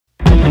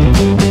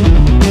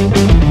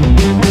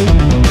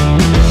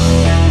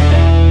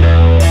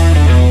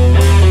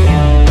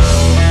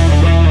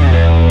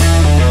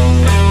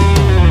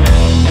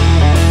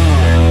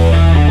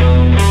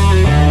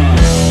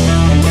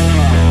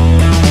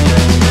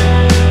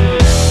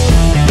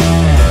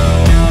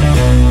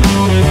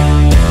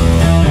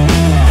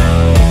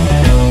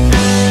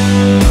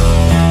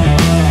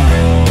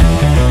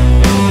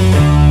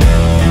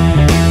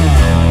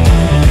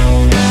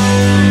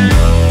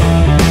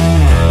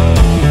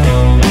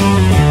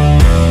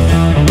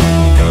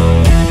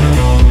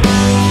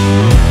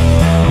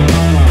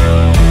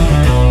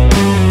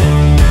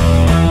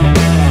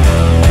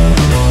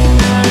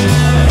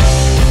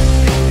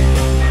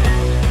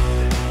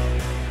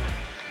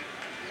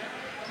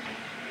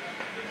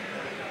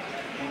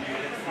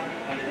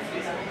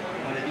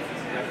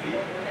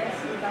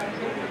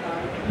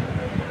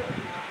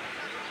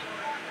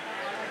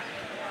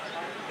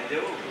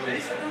Entendeu? É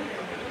isso.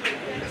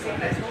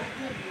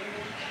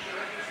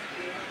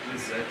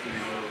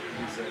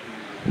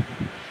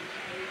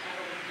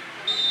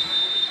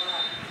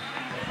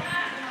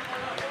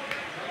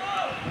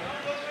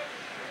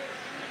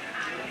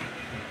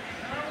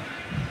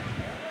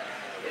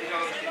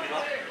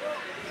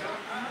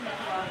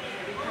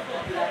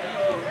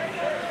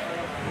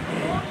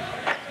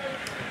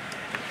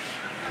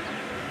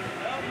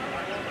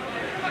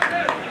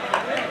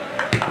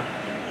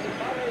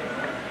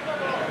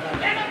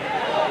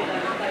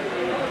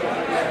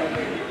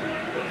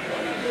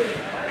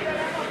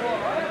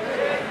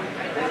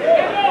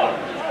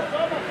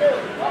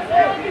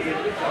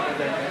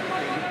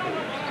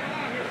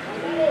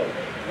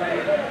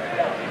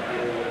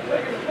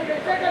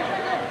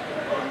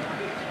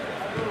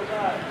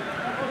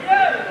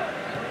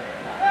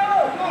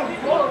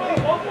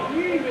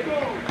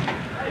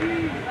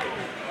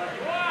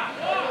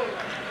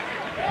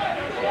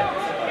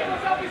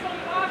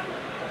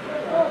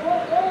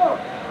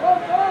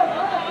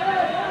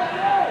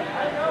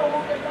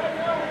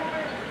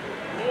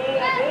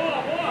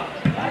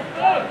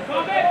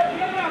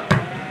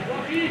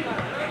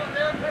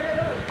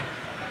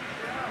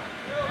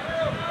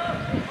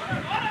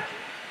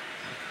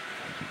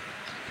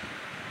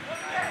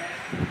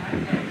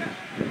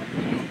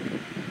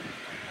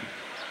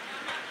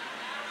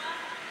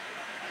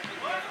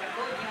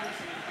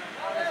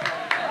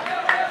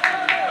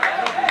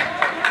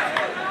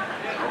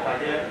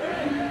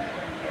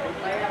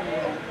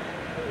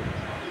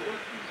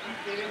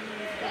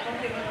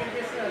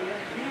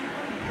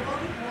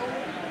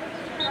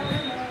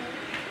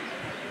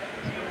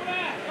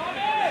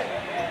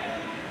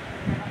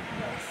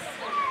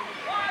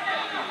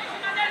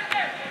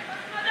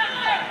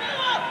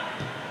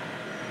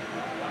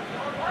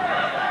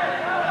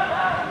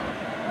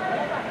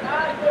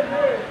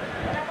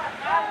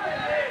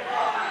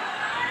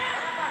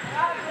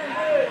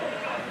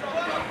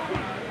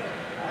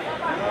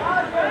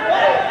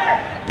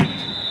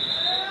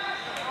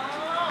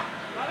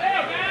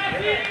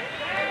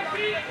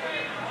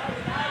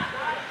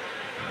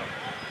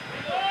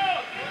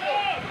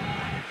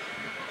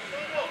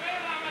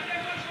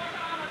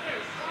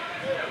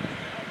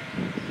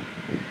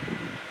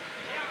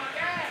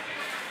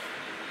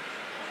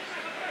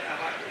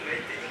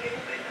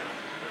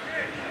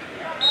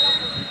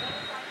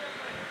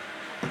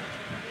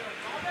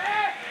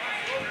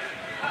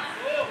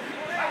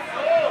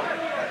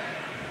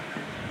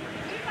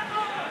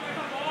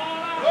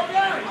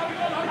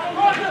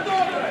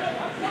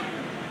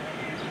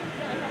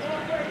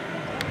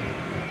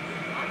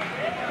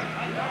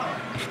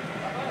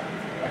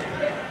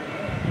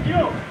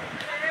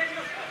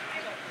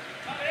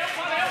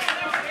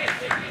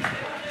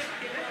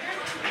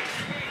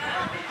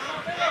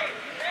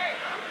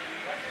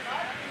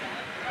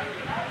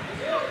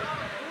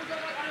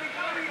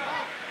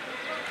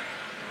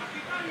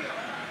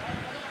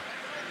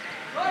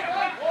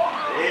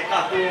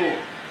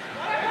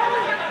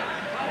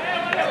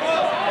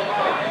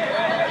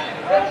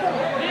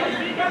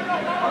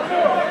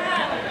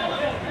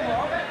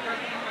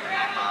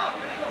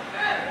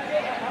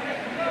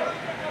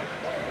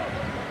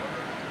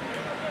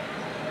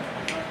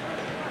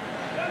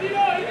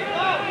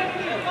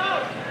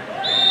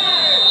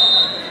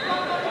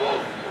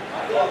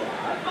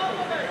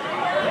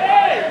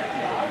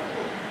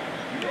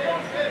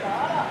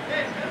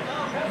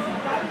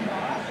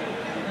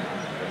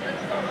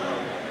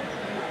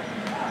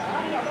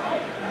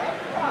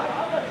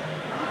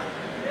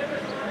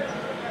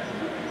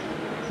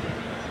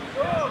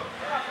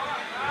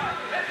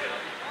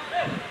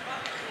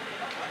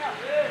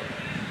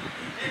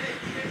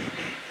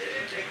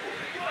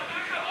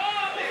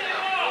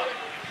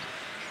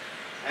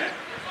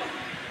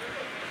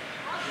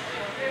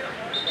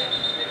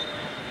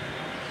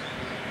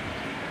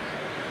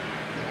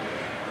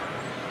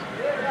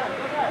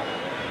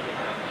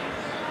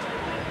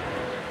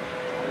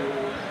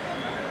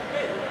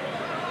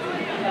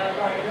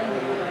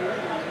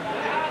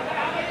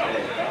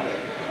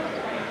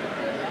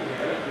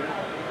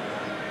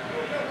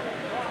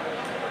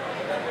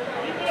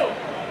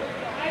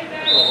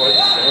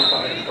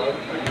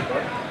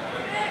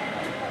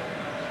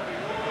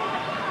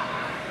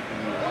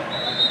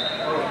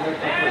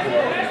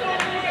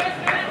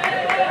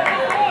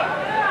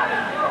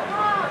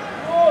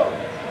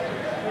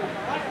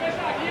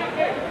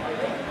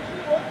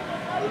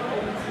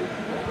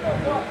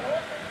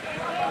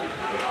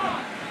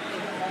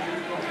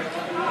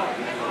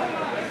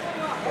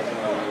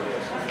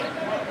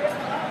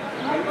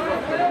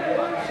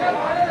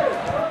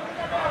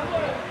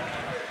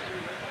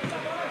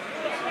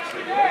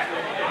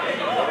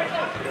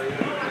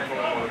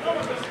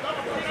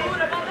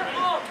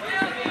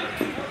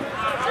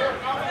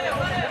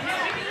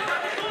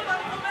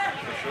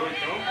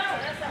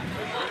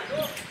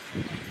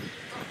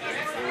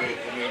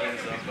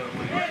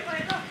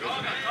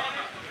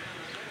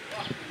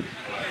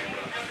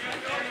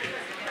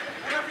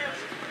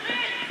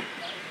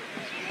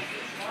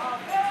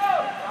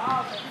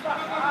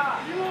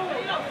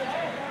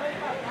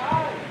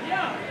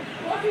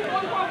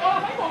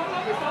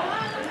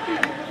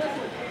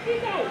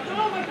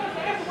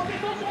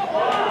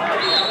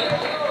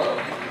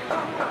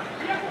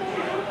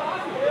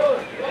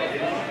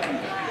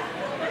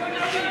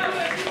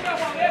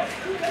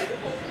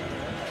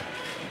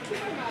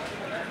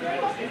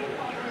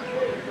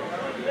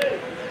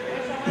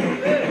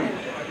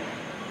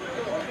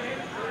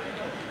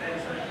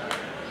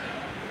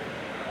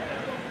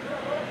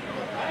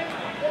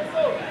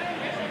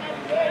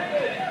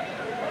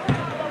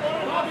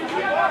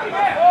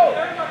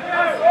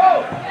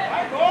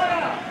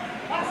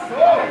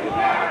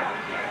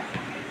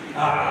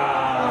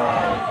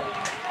 Ah!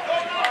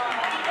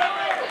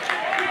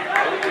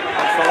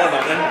 Pode falar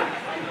não, né?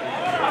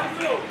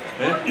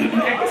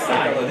 É que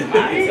sai.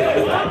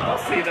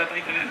 Poseidon, tá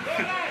entendendo?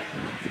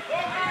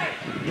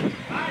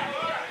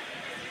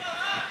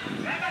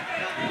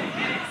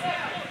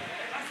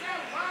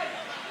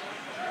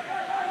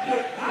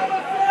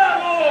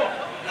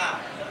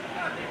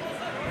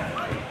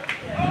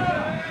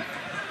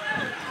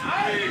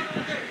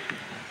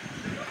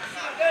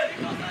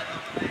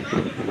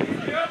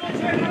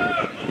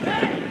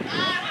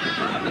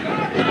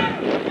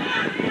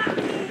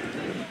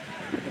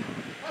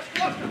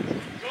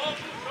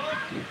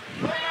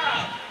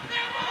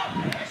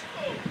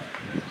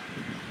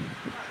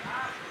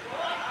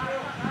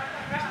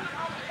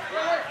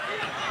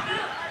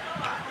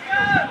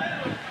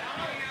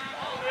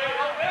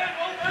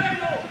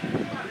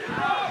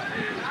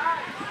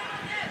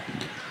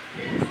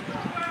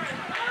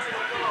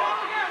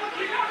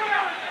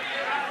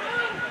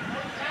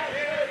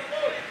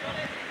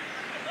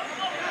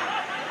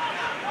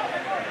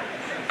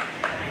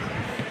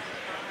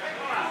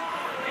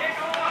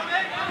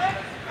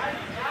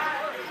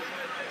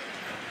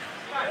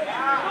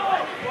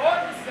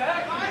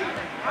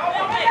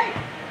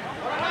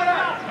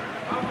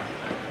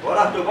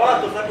 Bora,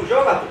 Arthur, sai pro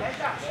jogo, Arthur?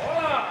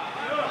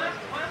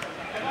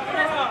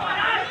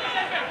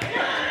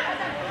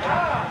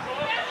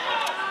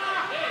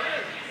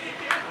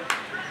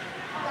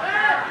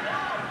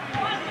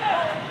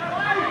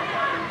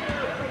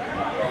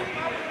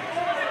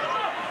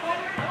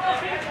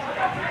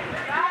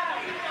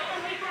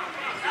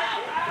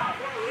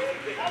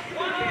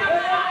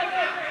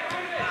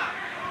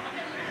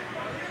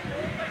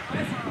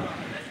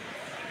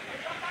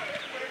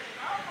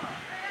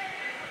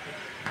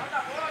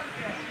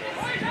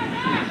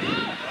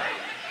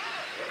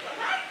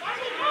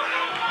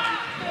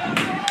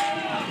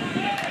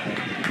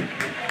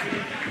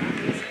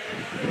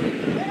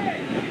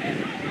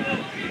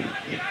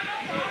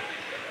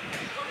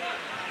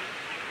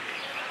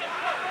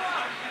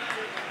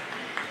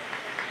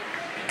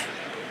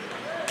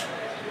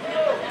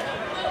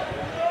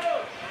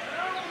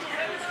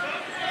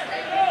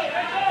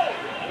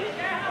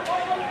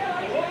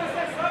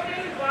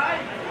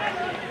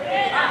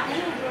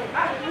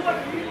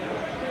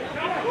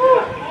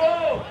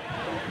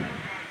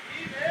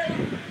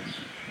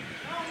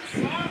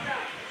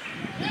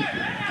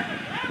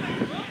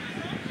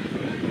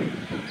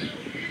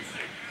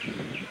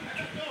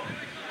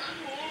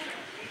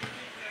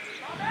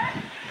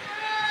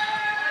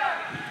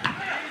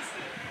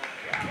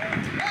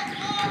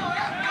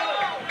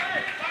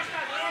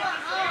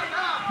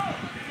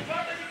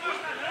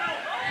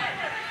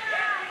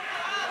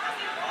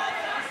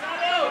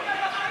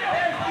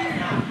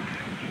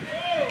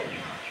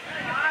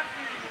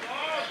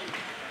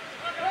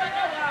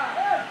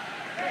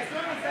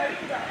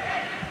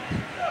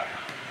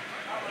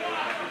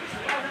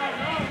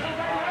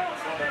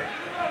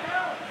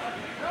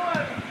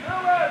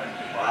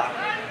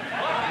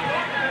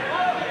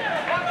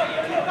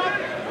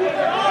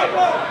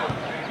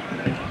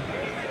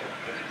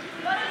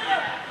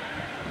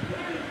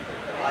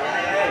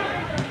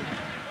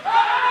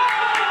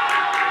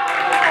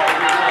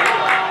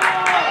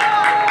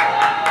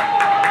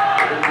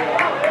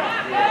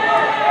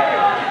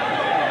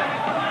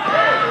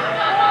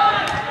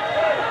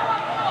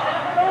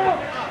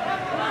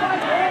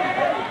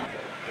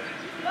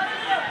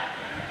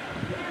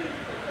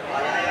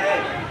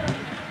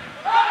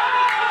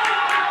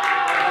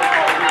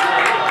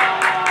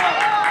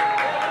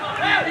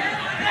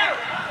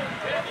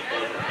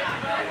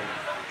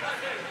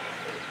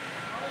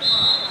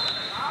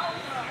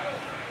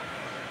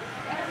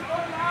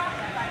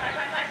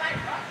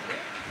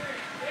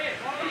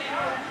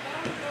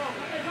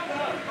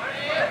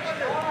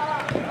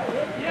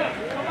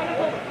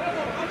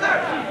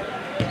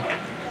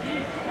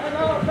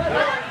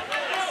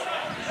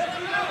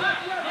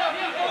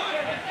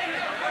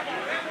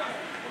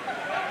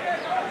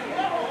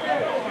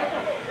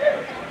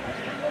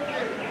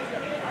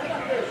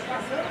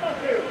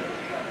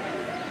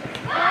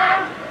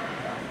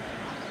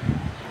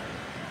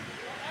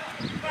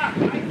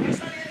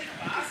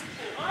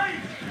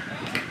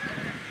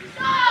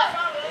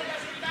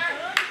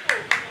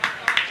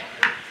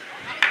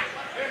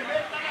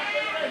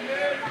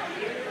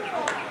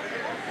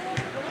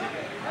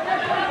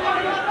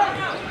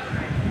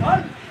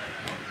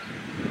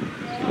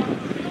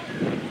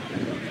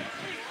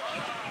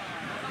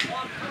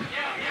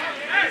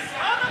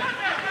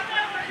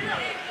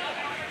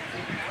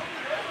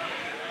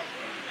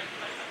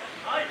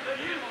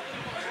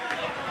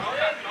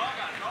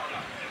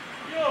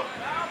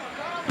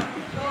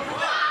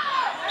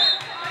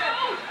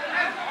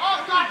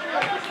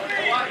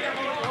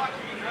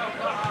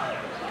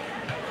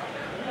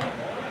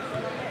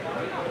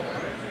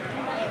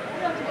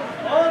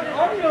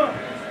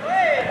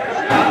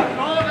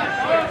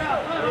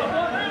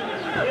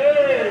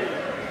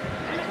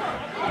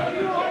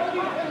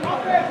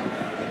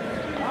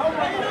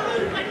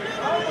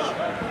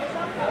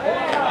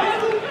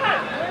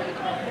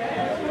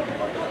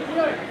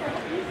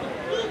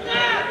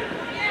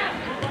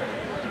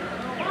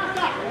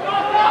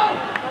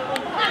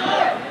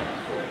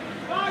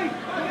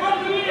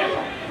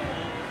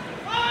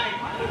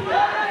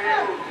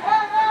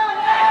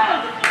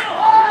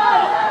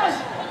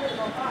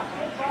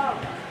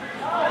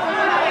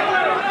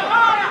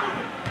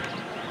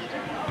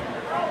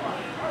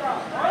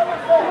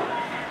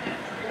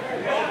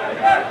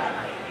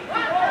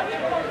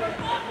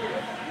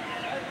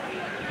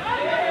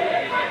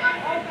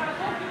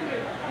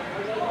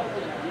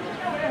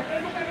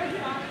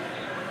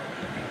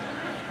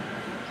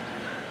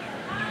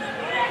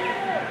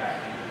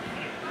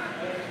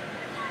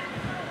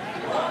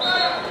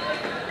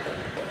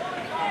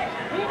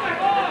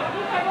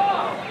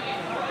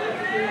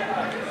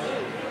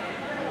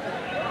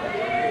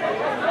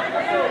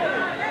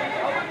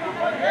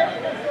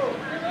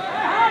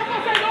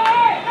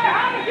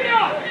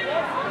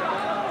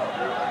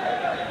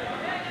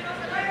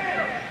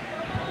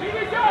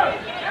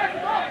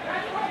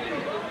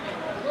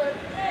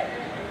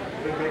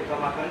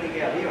 marcando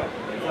ninguém ali, ó. O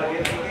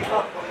zagueiro ninguém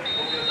toca como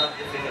eu tava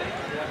defesa ali.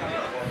 Fazer a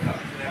cabeça, a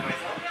cabeça não é mais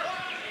não.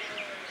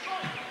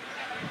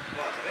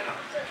 Ó, tá vendo?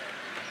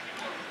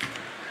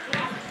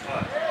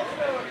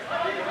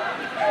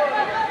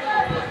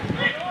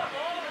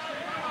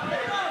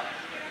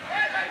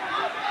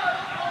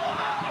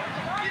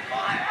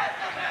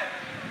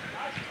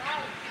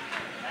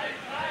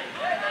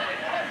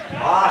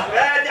 Ah,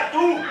 pede a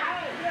tu!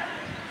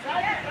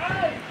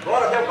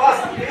 Bora, deu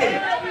passo aqui!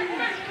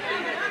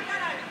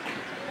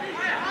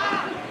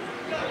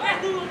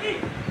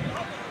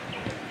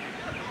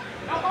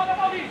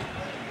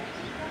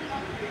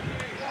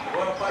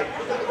 Bora, pai!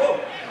 Gol!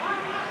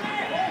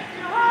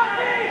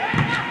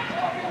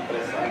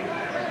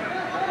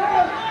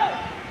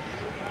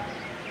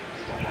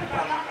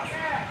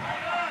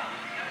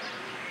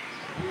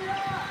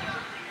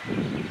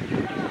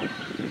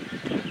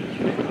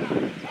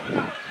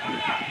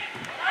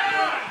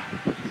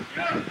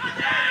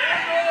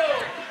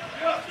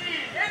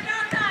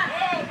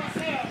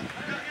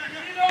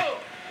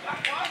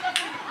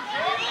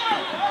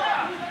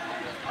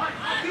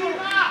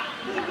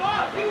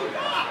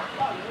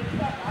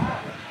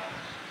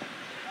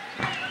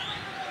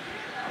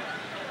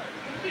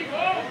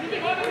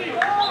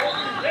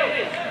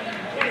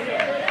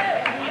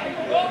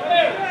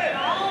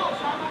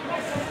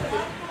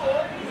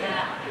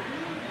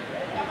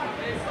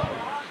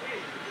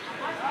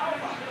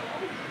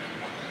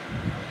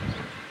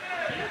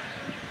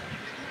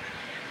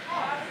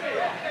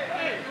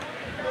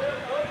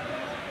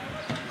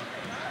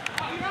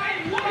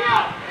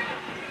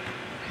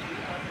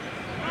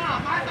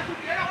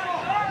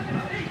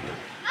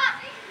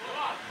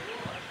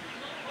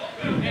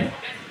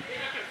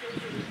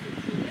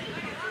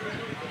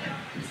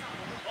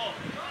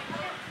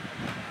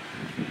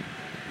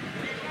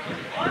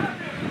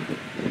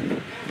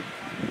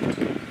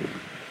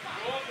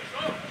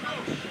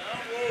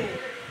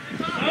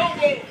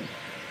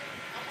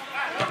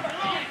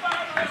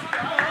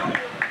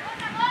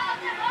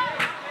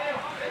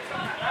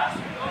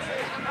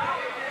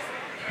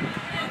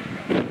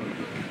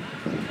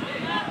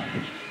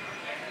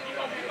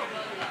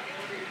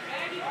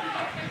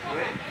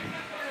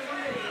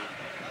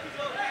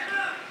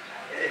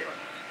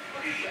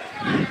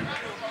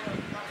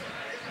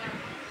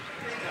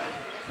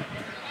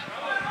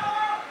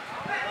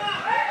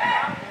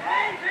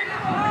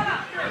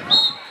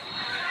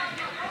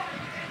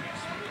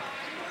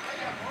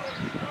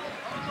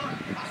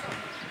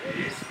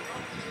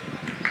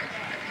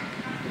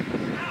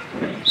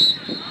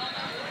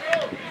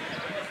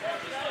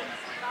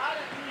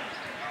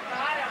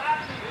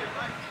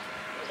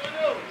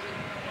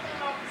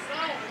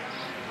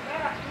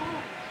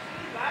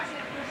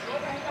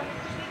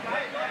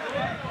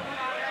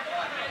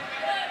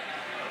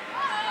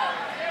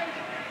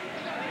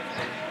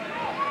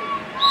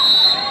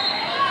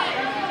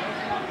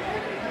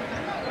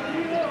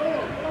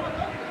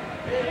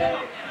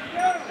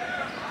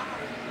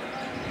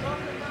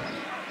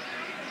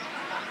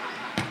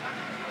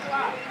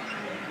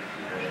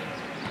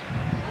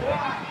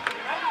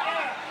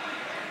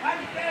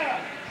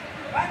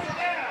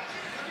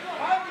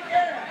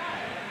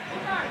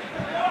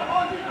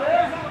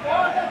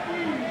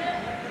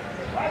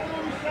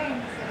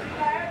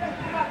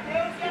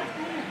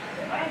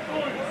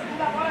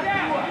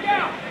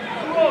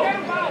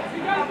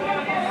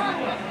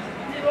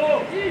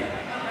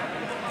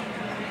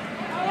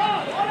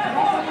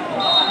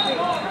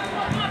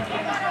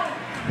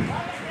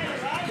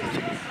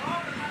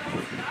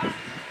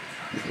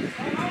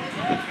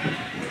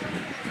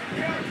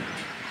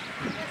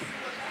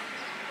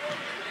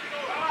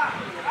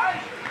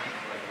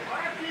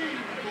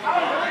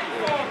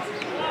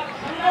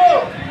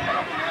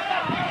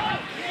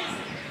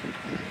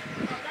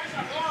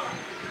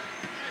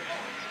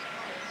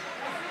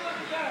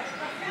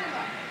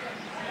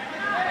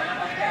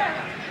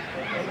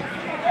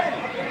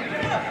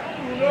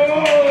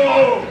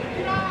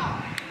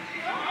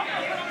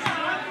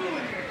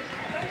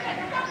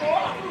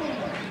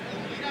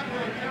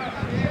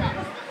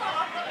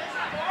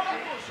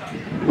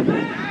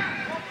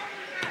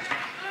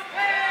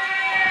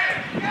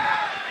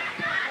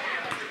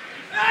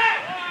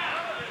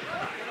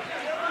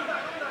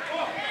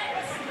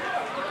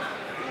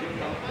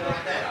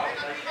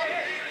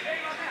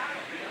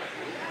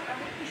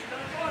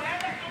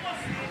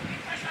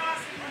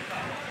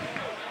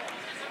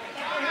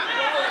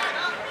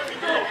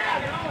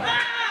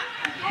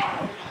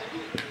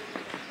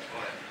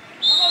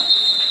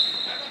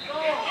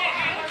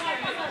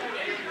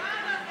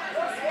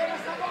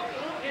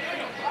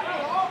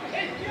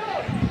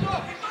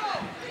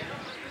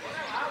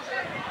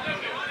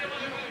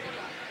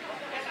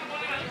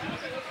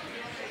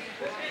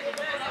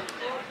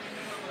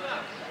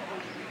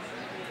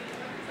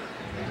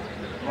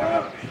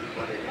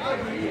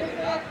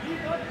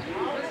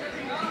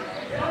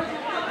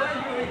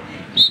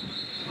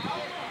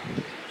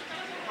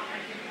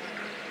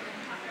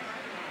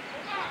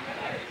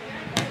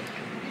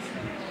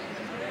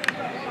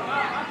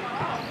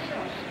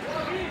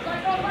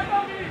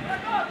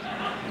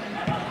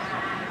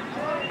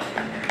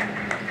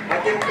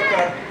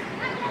 cara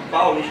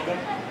paulista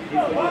e foi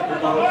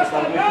botar uma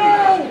questão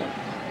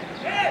muito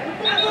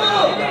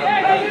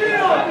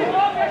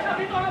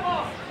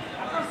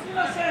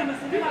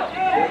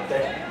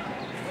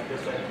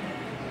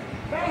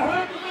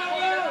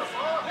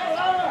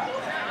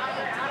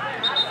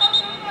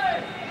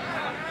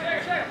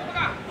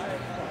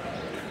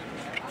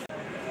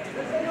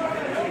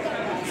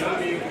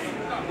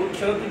O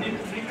tanto de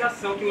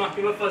publicação que o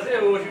Marquinhos vai fazer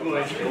hoje,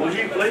 hoje.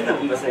 Hoje foi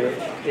não, vai sair.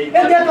 Eu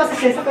dei a tua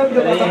assistência para eu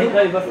poder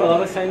Aí vai falar,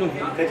 vai sair no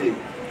vídeo. Cadê?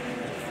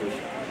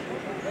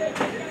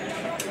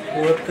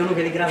 Pô, porque eu não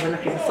vi ele gravando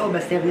aqui. Se eu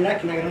soubesse, tinha vindo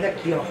aqui na grande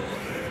aqui, ó.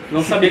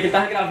 Não sabia que ele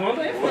tava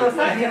gravando aí, pô. Não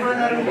sabia, mas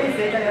na hora eu não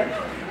pensei, tá ligado?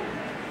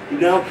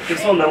 Não,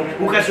 pessoal não.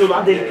 O cachorro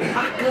lá dele.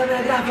 A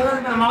câmera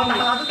gravando, meu mal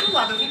tava lá do outro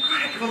lado. Eu vim,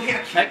 cara, que eu vou vir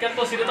aqui. É que a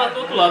torcida tá do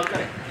outro lado,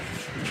 cara.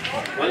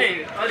 Olha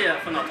aí, olha,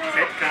 Fanal,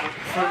 7 caras.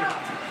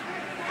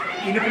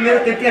 E no primeiro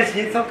tempo tinha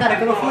gente, só cara,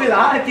 quando eu fui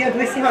lá, tinha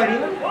duas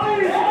senhorinhas.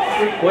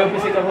 Pô, eu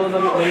pensei que tava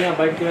falando da minha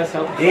bike que tivesse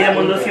alto. Ele já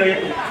mandou assim, olha.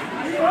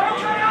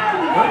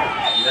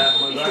 Já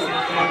mandou assim.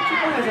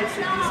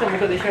 Isso é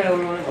nunca deixa eu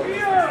no negócio.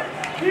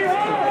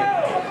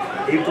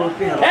 Ele todo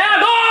ferrado. É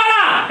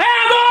agora! É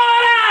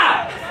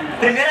agora!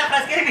 Primeira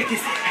frase que ele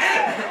disse.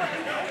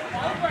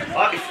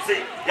 Ó, bicho,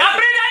 você.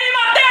 Aprende aí,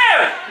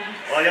 Matheus!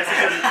 Olha essa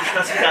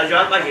desclassificada,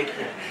 joga com a gente.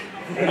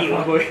 Nenhum.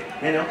 Não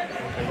é não?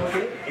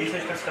 Eles estão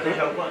desclassificados e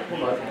jogam com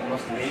nós.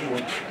 Nossa, nenhum.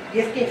 E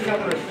esse que a gente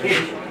joga hoje?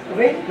 Eles? Tu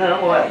vê?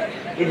 Não, olha.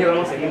 Ele jogou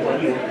nossa aqui,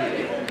 nenhum.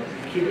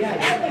 Queria aí.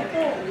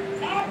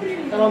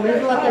 Pelo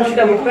menos o lateral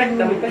tá muito perto,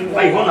 tá muito perto.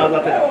 Vai, Ronaldo,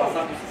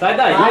 lateral. Sai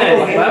daí,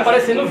 né? Vai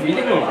aparecer no vídeo,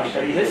 irmão.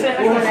 Deixa ser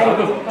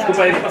responsável.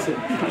 Desculpa aí, parceiro.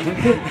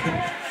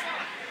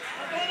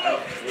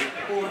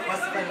 Porra,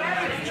 posso fazer.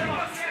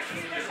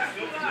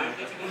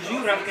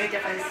 Jurava que a gente ia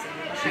fazer assim.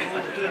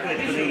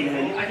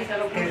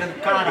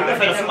 Caralho, vai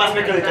fazer o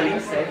máximo de ali.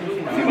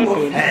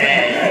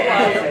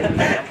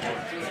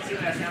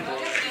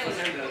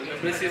 Eu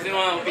preciso de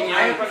uma opinião.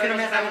 Aí eu prefiro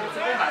minha zaga do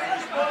seu errado.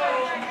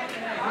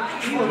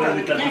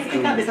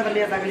 Quem cabeça da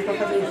minha zaga ali pra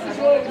fazer isso?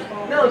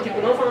 Não,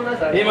 tipo, não falando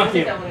das áreas. Ei,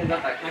 Marquinhos,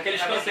 naquele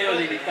escanteio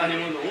ali que tá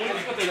animando um, no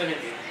escanteio da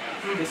gente.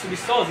 Eu subi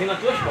sozinho nas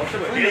tuas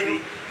costas,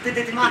 velho.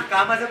 Tentei te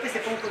marcar, mas eu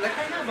pensei, pô, tu vai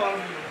cair na bola.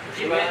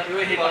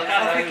 Eu errei pra Eu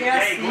caralho. fiquei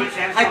assim,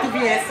 aí tu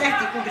viesse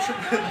certinho com o bicho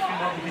no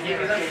final do vídeo.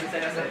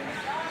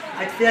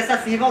 Aí tu fizesse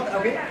assim e volta,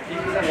 alguém?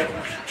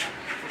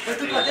 Foi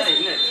tu Sai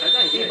daí, né? Sai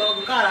daí. Que bola do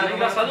Não caralho. é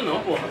engraçado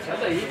não, porra. Sai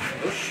daí.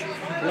 Oxi.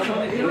 Pelo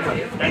amor de Deus,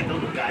 cara. Tá em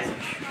todo gás,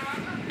 bicho.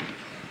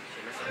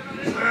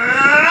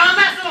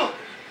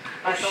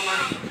 Vai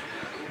tomar.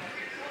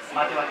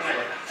 Bateu, bateu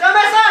melhor. Chama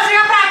só,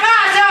 chega pra cá,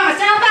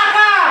 chega pra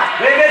cá!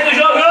 Vem ver tu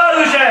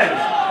jogando, Gêmeo!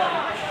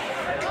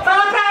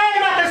 Fala pra ele,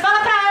 Matheus, fala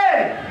pra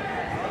ele!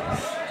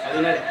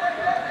 Ali, né?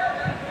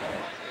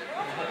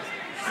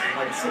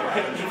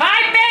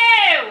 Vai,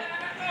 meu!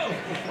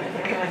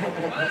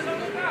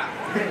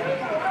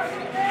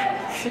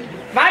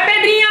 Vai,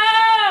 Pedrinho!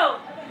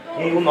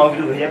 E o 9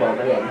 do verde é bom,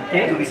 tá ligado?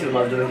 Quem? Tu visse o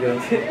 9 do verde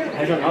ontem?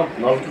 Regional.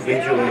 9 do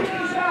verde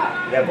jogando.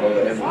 Ele é bom,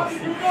 ele é bom.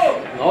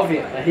 9.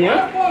 É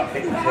Rian?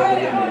 Tem que ser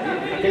ali, mano.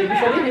 Aquele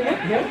bicho ali, Rian.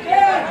 Rian.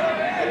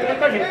 Ele é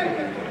com a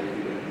gente.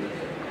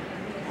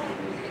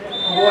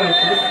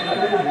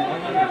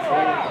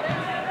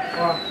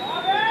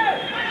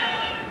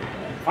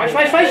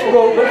 Faz.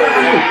 Gol pra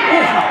mim.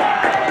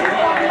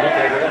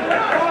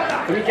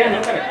 Tu me quer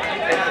não, cara.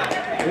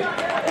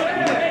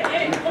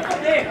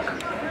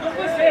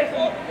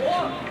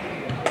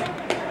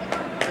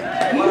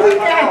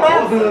 Muito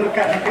armaduro,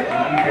 cara.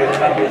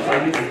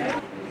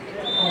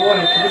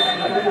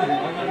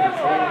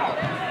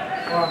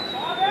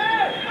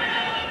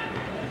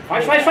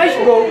 Faz.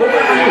 Gol pra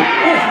mim.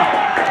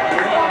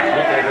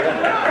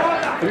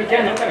 Tu me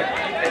quer não, cara.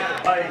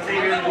 Olha, você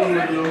viu o gol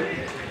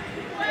do...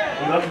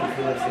 O nosso do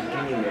deve ser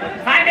pequenininho.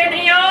 Vai,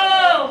 Pedrinho!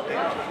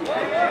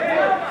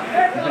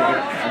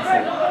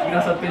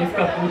 Engraçado pra ele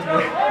ficar puto,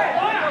 velho.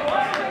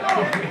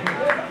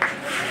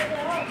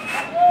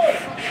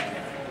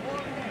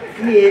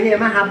 E ele é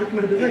mais rápido que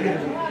meus dois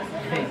zagueiros.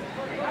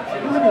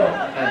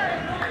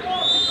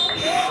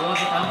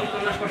 Nossa, tava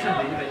brincando nas costas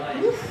dele,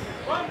 velho.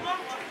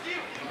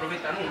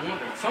 Aproveitaram uma,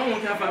 velho. Só um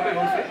que o Rafael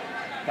pegou, não foi?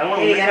 Tá uma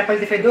Ele era pra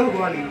ele ter feito 2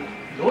 gols ali.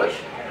 2?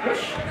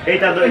 Oxi. Ei,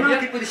 tá doido? Não,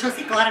 tipo, de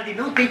chance clara de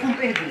não tem como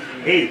perder.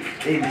 Ei,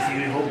 desse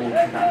ele roubou.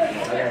 Tá?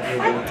 Olha,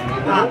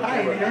 Ah, pra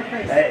ele, né? Pra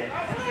ele. É.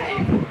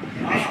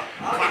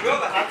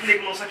 Quatro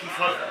negros nossos aqui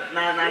fora,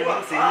 na linha de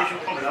vocês, deixa eu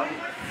cobrar.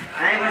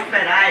 Aí eu vou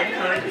esperar, ele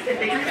não, você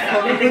tem que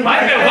esperar. Ele tem que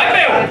Vai, meu!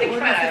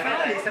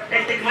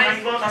 Ele tem que mais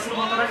voltar, se não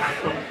voltar na casa.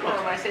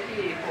 Não, vai ser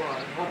que, pô,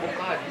 roubou o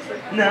carro disso.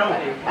 Não,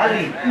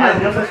 ali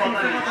não foi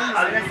falta minha.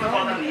 Ali não foi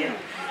falta minha.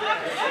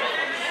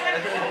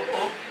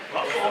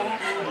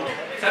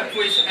 Sabe o que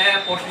foi isso? É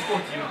aposta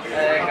esportiva.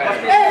 É, cara.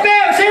 Ei,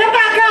 Peu, chega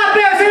pra cá,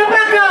 Peu, chega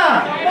pra cá!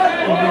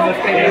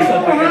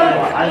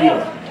 Ali,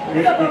 ó.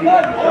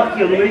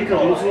 Aqui, eu no meio de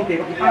campo, não sei o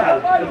tempo aqui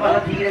parado. Eu falo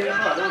aqui, ele é meu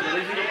falador,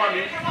 ele virou pra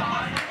mim.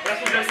 Pra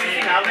subir assim no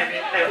final, né?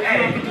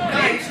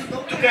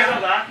 Tu quer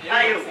jogar?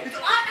 Aí eu.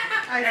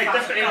 Aí É, tá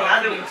fala.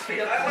 esfregado.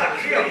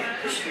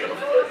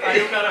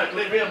 Aí o cara,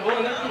 levei a bola,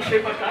 né? Puxei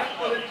pra cá,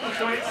 quando ele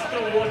puxou, a gente se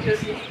trombou aqui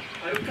assim.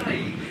 Aí eu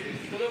caí.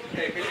 Quando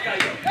ele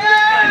caiu,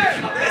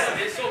 a peça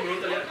dele sobrou,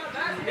 tá ligado?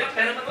 Minha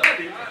perna tá toda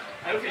dele.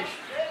 Aí eu fiz.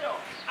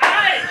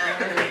 Ai!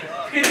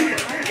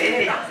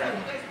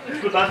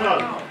 Escuta,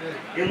 Ronaldo.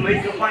 Eu no meio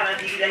de eu parar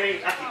de virar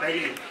aqui, perto de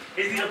mim.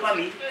 Eles viram pra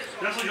mim.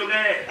 Nosso jogo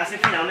é a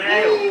semifinal, né?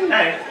 Aí eu,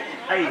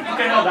 aí, tu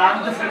quer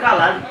jogar, tu fica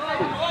calado.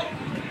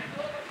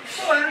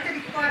 Pô, eu não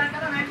tenho que parar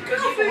cada night. O que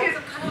eu fiz?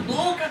 O cara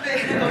louca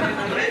dele.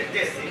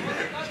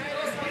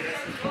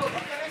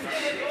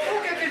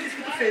 O que é que ele disse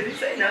que tu fez? Não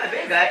sei não, é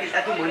bem gato, ele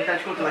tá tomando, tá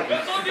descontando aqui.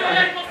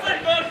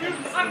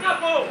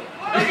 Acabou!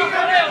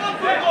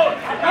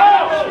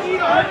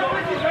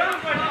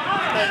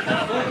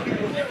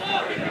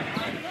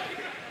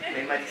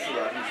 Vem mais desse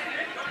lado,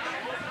 bicho.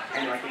 É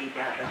não, aquele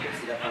terra tá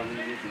torcida pra mim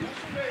muito.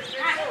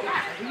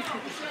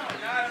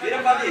 Vira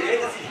pra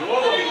direita esse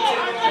jogo.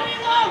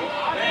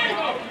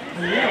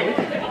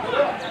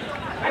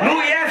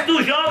 No IF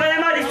tu joga, né,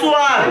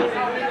 Mariçoado?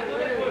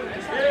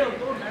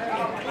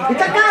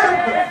 Eita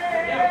caramba!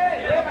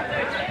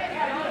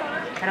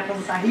 Era pra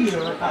botar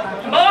Rio, né?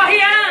 Boa,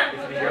 Rian!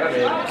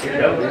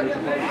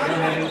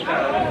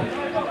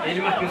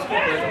 Ele marcou os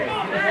completos.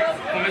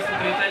 Começa o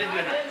treino, tá ele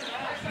doendo.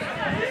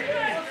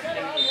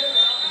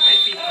 Aí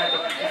fica, vai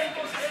tocar.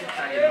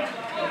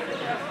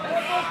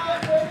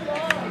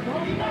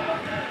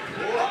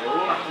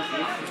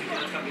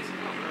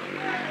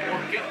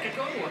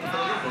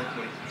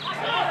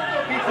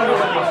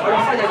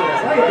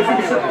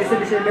 Esse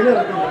bicho é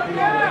melhor.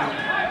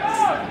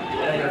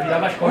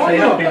 Virava as costas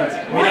aí apenas.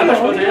 Virava as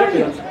costas aí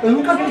apenas. Eu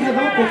nunca vi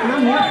levar um pouco na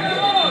minha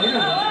vida.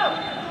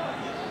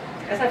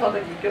 Essa foto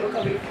aqui, que eu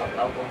nunca vi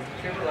falar, pô.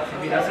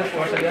 Virasse as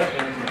costas aí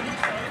apenas.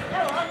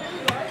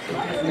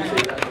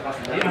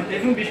 Mas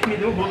teve um bicho que me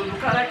deu o bolo do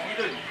cara aqui,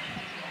 doido.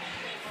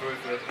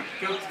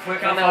 Foi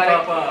aquela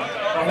foto pra...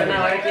 Foi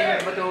na hora que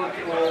ele botou o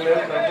meu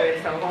campo, eles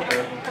estavam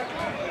comprando.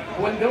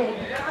 Pô, ele deu um bolo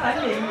do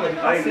caralho aí,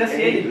 mano. Aí, Passei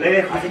assim ele.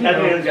 Leverkusen tá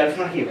ganhando já,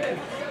 isso aqui.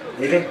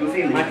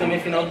 Leverkusen Mas também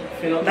final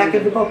do...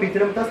 Daquele do palpite,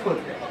 não muitas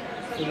contas.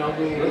 Final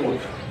do...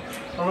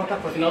 Vamos voltar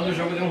pra Final do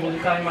jogo deu um gol do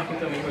cara e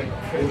Marquinhos também, velho.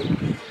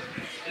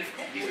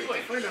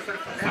 Foi, não, foi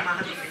fazer a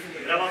marra do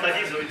vídeo. Pra voltar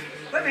 18.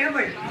 Foi mesmo,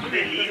 velho.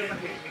 Delírio.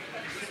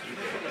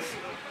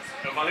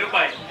 Valeu,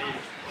 pai.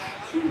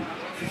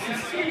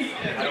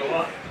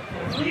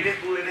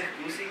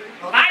 Leverkusen.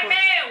 Vai,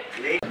 meu!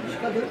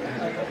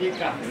 E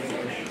cá.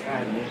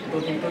 Tô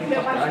tentando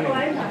empatar, né?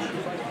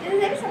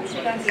 Eles sabem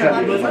chegar assim.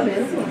 Acabou 2 a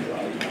menos, mano.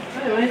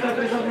 Mas a gente vai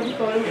precisar da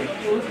vitória, velho.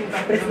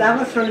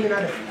 Precisava ser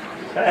eliminado.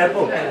 É,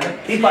 pô.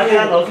 Empate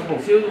era nosso, pô.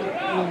 Se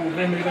o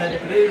vermelho ganhar de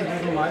 3,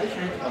 ou mais, a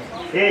gente passa.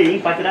 Ei,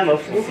 empate era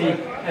nosso, pô. Sim.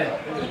 É.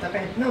 Tá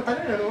perdendo. Não, tá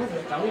ganhando, vamos ver.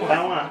 Tá um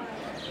Tá um A.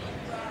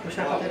 O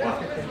chapa até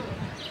perfeito.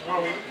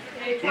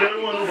 Tirando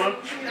uma no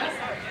banco.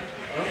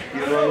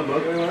 Tirando uma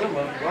no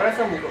banco. Agora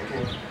essa muca, pô.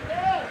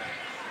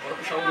 Bora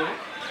puxar o gol.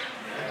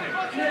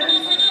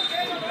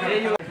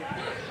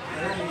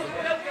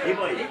 Ei,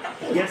 boy.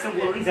 E essa é um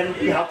gol Lisandro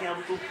de Raul, tem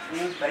algo com o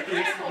pé de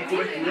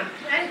cobertura.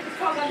 É,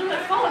 folgado não é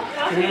foda,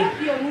 tá?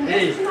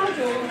 Ei.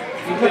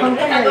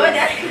 Tá doido, é?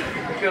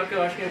 O pior que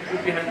eu acho que o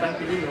Pirra não tá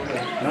pedindo, não,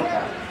 velho. Não,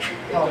 tá.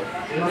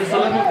 Eu só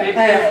levantei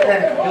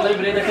porque eu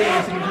lembrei daquele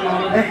lance do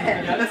jornal lá.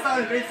 Eu só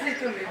lembrei disso aí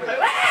também,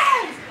 velho.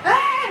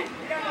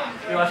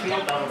 Eu acho que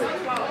não tava, velho.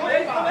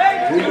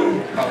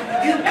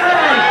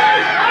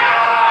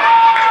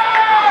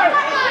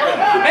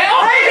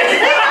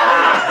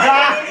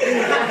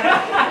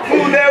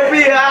 Fudeu,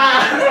 Pirra!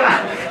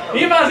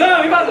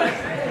 Invasão, invasão!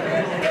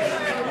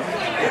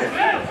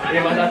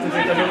 Mas a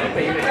Tuzinho tá jogando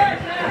bem, velho.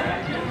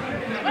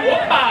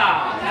 Opa!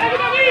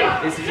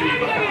 Esse time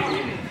vai pra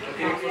time. Eu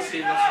queria que fosse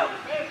nosso.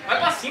 Vai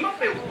pra cima,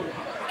 Peu.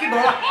 Que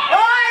bola!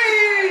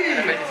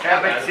 Oi! É,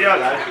 vai ser,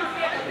 olha.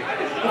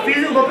 Eu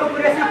fiz um gol,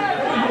 procurei essa.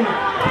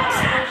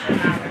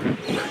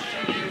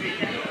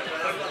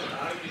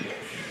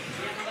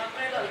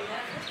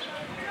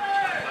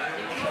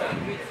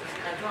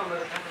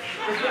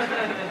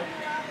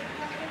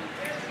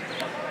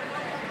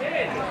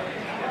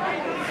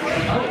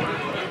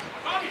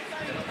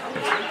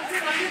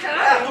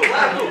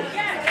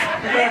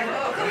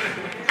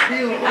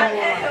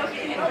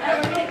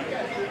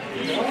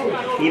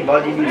 Que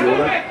bola de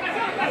viola.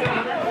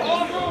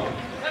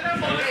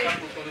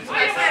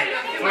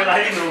 Foi lá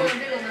de novo.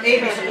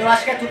 Ei, bicho, eu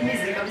acho que é tudo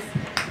miséria.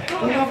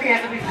 Tu não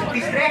vier, bicho, tu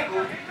fiz 3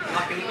 gols.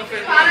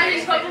 Para, a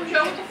gente foi pra um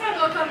jogo do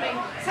Fador também.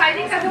 Sai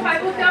de casa, vai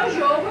pro teu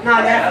jogo. Não,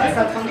 era a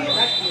função de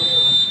daqui.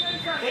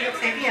 O jogo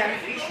sem vier,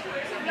 fiz.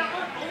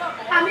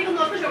 Amigo,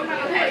 no outro jogo vai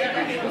ganhar.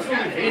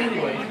 Verde,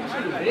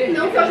 velho.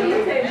 Não que hoje não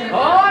esteja.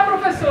 Ó,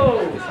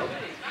 professor!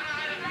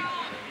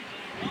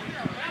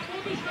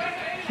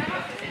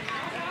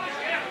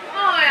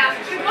 Olha,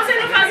 por que vocês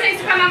não fazem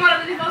isso com a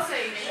namorada de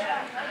vocês?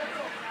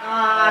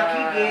 Ah,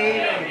 que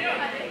gay.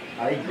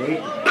 Aí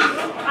dentro.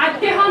 Aí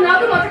tem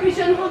Ronaldo, bota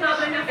Cristiano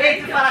Ronaldo aí na Ei,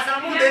 frente. tu falasse, ela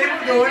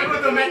mudou, ele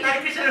mudou metade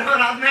Cristiano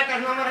Ronaldo,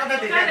 metade namorada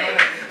dele agora.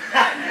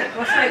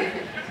 Gostei.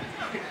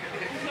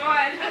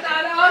 Olha, ele vai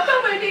dar. Olha o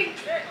tamanho de.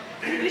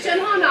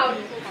 Cristiano Ronaldo.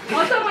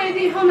 Olha o tamanho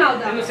de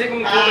Ronaldo. Eu não sei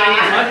como cobra aí,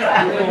 mas... Eu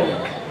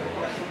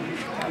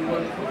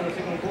não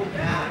sei como cobra.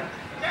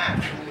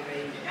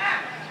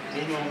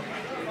 Meu irmão,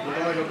 não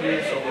tava jogando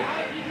ele só,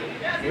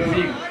 meu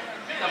amigo.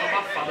 Tava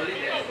abafado ali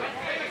dentro, velho.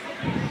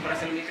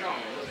 Parecendo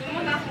micro-ondas. Vou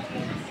mandar.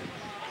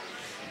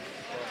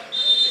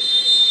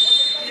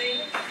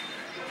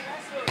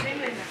 Nem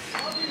lembra.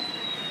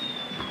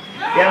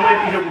 E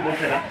amanhã que jogo bom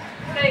será?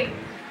 Tem.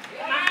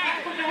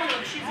 Mas comprei o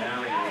Ronaldo X.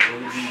 Não,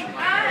 eu vi.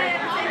 Ah, é.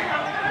 Não sei não.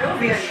 Eu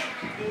vi aí.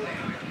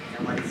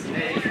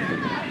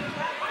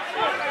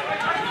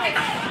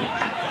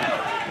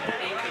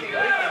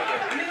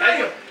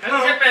 Pega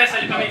o GPS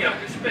ali pra Miguel,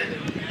 que se perdeu.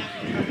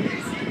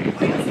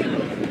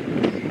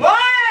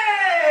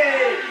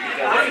 Oi!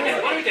 Bora,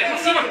 Miguel, pra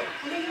cima.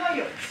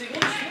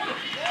 Segundo.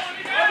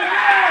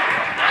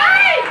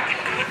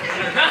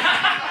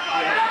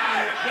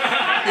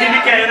 E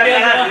me querendo na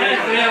cara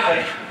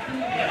dele.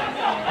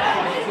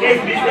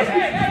 Esse bicho.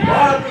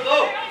 Bora,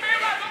 Bruno!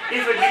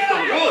 Quem foi que gritou?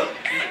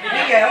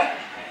 Miguel.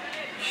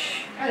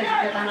 Olha,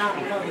 já tá na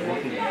rua.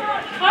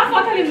 Olha a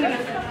foto ali, menina.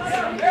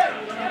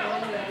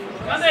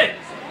 Cadê?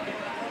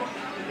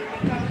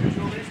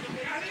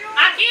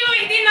 Aqui,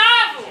 Luiz, de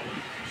novo!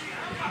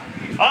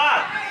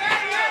 Ó,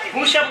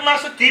 puxa pro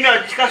nosso time, ó.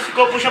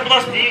 Desclassificou, puxa pro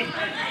nosso time.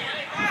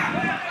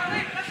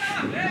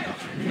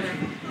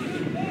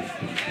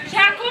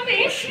 Já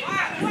comi.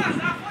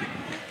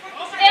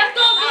 Eu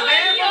tô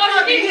doente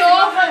hoje de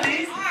novo.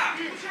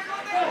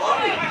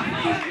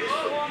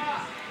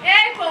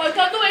 Ei, pô, eu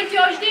tô doente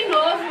hoje de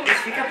novo.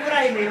 Fica por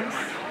aí mesmo.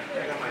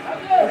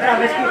 Outra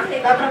vez que eu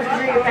cheguei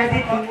perto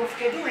de tu, eu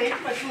fiquei doente,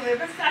 mas tu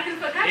lembra? Será que não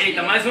foi castigo?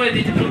 Eita, mais um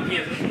edit de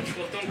Luquinhas,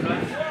 cortou um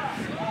cara.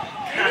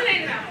 Não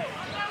lembra.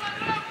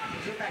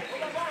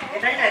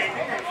 Entra aí.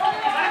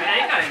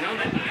 Peraí, cara, não,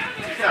 né?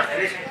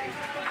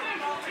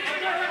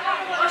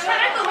 Oxe,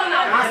 era tu,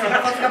 Ronaldo. Nossa,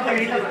 pra foto ficar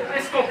bonita.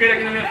 Esse coqueiro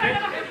aqui na minha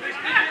frente.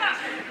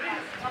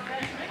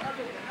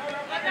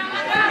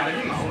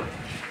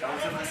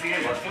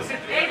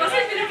 Ei,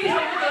 vocês viram que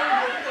jogo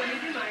foi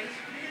demais.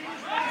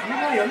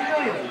 Miguel.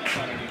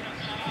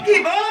 Que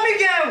bom,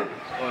 Miguel!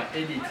 Ó,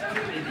 edit. Tá no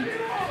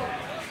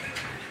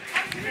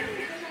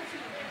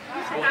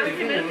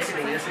primeiro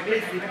tempo. Essa aqui é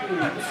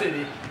o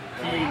CD.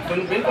 Que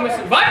quando bem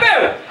começou... Vai,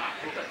 Bel!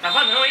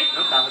 Tava não, hein?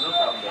 Não tava.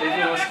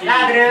 Teve um lance que...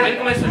 Ladrão. Quando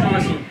começou o jogo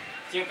assim,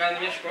 tinha um cara nas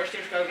minhas costas e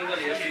tinha uns caras vindo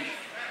ali, eu fiz.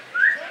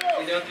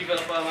 Ele deu uma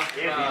trivela pra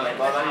marcar.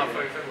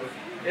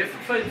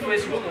 Foi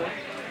esse gol, não, né?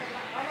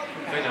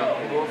 Foi não.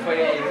 O gol foi...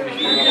 Eu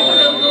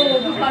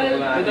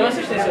dei uma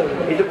assistência.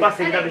 E do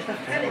passeio da besta.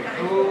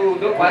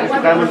 Deu quase. O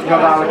cara não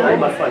jogava lá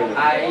embaixo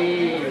ainda.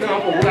 Aí. Não,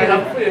 pô, o cara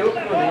fui eu que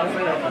mandei, não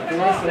foi não. Tu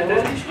lançou.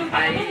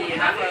 Aí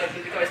Rafa de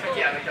cabeça pra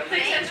Thiago.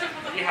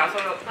 E Rafa.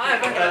 Ah, é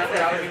verdade.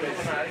 Foi algo que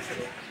ficou na área.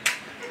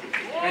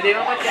 Eu dei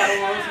uma pra Thiago,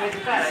 uma no cima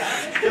do cara.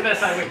 Deixa eu ver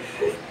essa água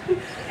aqui.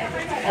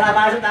 Ela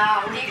vai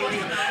ajudar.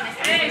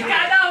 Ei,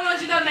 cada um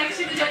ajuda o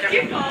Next do jeito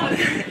que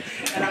pode.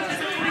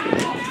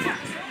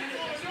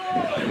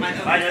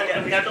 Mas eu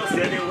quero ficar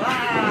torcendo.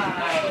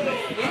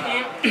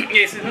 E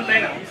esse não tem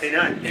não. Tem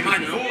não? Tem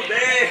mais não.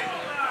 Fudeu!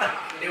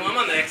 Tem um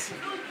Amanex.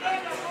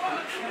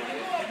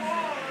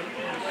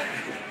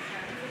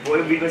 Pô,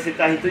 eu vi que você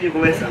tá rindo tudo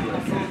conversando.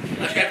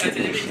 Acho que é pra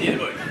ser demitido,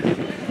 boy.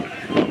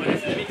 Vai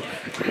ser demitido.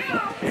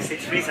 Vai ser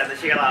dispensado,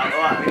 chega lá,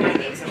 ó,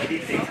 você vai de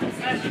ter.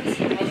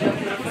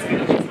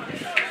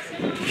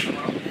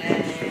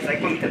 Sai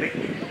comigo também.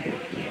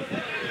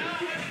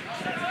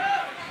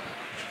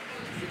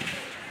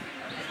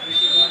 E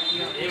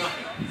aí,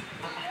 Marquinhos?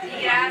 De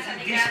graça.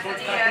 Isso não é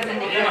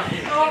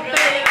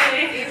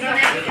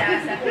de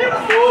graça.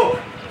 Pô!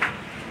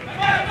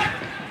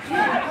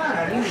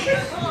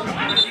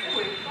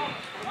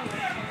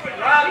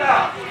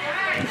 Nada!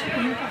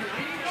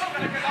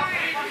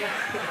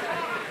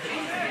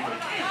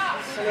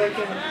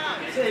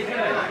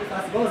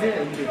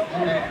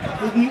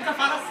 Tu nunca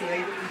fala assim,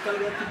 aí o cara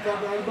vai ficar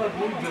dando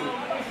bagulho de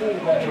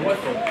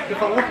tu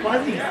falou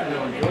quase isso,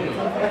 meu.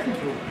 Só não parece um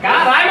jogo.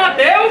 Caralho,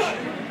 Matheus!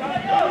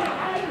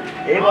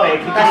 Ei, boy,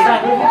 equipe Tá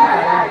estragando o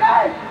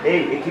cara.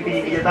 Ei, equipe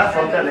de mídia tá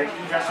solta, né?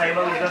 Já saiu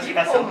bagulho de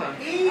classificação.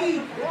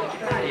 Ih,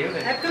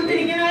 é porque não tem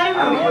ninguém na área, A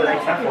não. mídia lá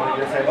está fora,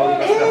 já saiu bagulho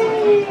de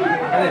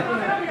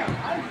classificação.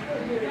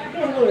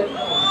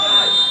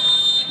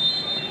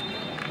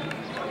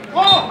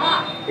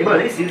 Ei, mano,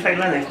 nem sigo sair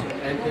lá dentro.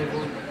 Ele teve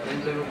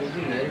o gol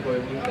do Nery, boy.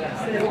 Muito errado.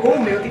 Você levou o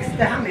meu, tem que se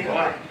enterrar mesmo.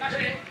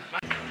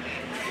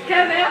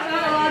 Quer ver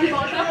lá de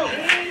volta?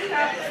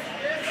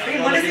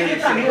 Manda esse vídeo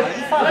pra mim, eu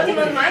te falo. Não te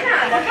mando mais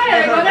nada.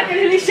 É, igual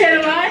daquele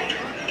lixeiro lá.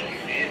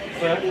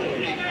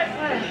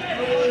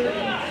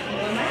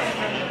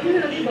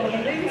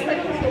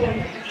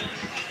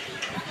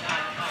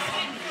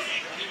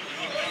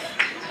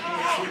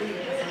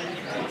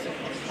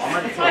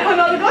 Ai,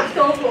 Ronaldo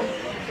gostou, pô.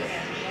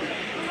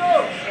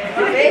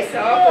 Uma vez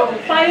só, pô. O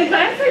pai não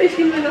é feliz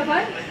que ainda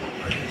vai?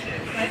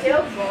 Mas eu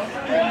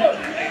gosto.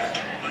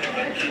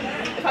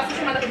 Eu faço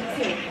chamada pra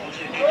você.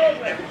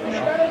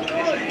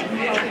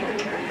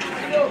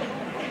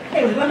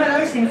 Ei, os dois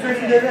melhores times são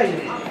esses dois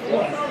aí.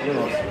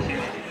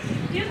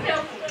 E o teu?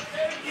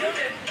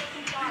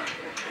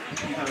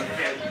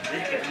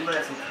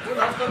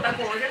 contar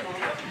com hoje é bom.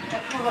 É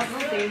porque o negócio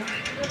não tem.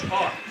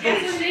 Ó,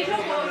 Esse nem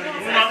jogou.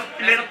 O nosso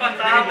primeiro essa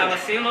partida patamar. tava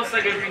sem o nosso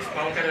zagueiro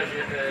principal, que era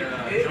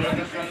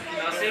Jonathan,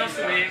 tava sem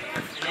nosso meio,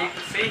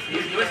 sem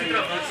os dois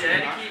centroavantes,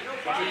 Eric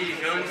e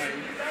Jones.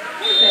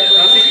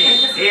 Então,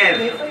 seguinte, E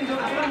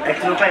é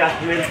que tu não pegasse o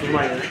primeiro turno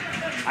ainda, né?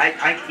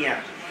 Aí tinha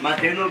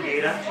Matheus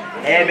Nogueira,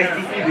 Herbert,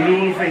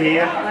 Bruno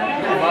Ferreira,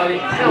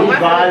 o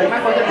Vale,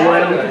 pô,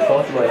 era muito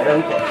forte, mano, era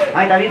muito forte.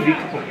 Aí tava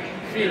invicto, pô.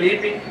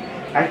 Felipe.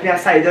 Aí tem a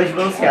saída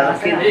desbalanceada,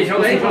 porque... Ei,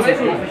 joga aí, joga aí.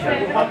 Tu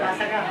roubar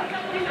essa garrafa.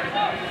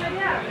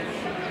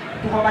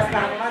 Tu roubar essa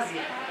garrafa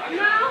vazia.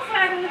 Não,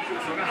 Fraga, não Não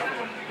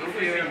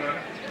fui eu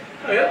agora.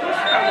 Eu tô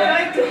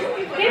chegando.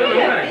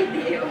 Quem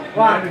me pediu?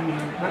 Guarda,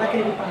 manda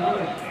aquele grupo pra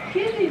mim.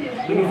 Quem pediu?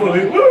 Eu não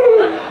falei.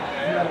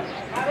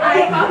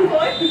 Ai, qual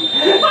foi?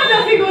 Foi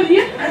minha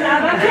figurinha?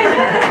 Nada a ver.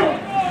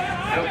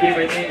 É o que?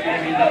 Vai ter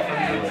vídeo da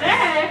família.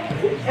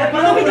 É.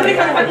 Mas eu tô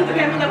brincando, mas tu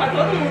quer mudar pra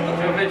todo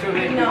mundo. Deixa eu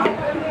ver. Não.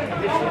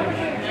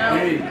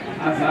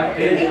 A zaga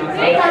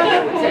Nem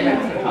nada como.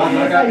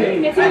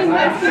 Esse menino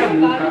vai se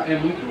jogar. é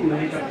muito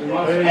lenta,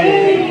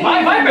 pô.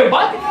 Vai, meu,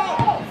 bate!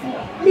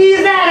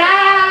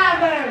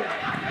 Miserável!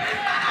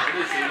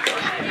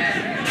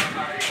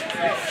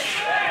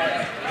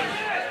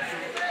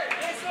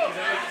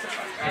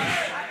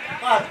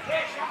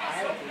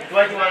 Tu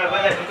vai tomar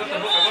agora, né? Canta a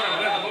boca agora,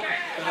 canta a boca.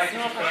 Vai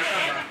acabar.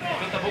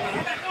 Canta a boca.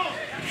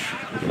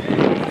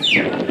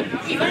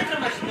 E vai entrar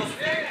mais no nosso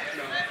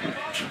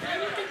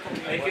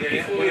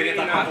Poderia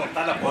estar com a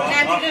vontade da bola. O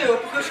Neto ganhou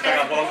porque os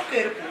caras são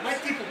coqueiros, pô.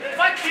 Mas tipo,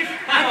 Vai, tipo!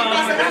 a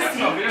gente passa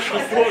assim. Na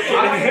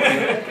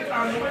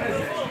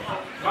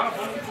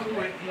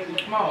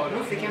última hora.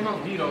 Não sei quem é marrom.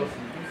 Virou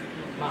assim.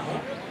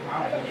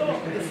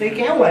 Eu sei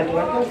quem é o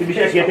Elton. Esse bicho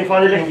aqui, tem que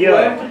falar dele aqui, O ó.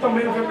 Everton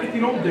também não veio porque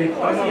tirou um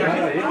dedo. Assim, a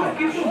gente tá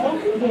aqui com um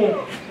banco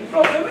bom. O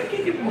problema é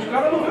que tipo, os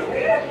caras não veio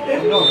porque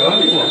teve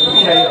jogando,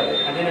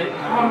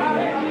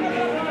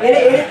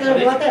 Ele tá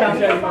no lateral.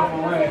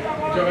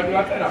 Joga de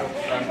lateral.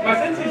 Mas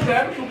sendo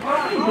sincero, no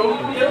próximo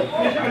jogo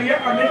eu deixaria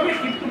a mesma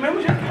equipe do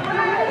mesmo jeito que vai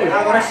jogar hoje.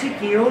 Agora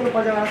Chiquinho não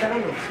pode jogar lateral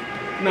não.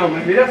 Não,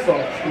 mas veja só,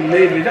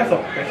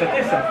 presta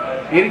atenção.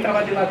 Ele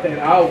estava de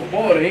lateral,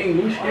 porém,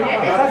 no esquema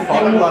ele estava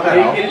fazendo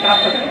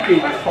o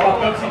quê?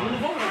 Papel de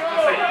segundo volante.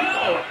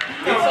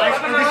 Eu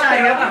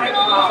deixaria Na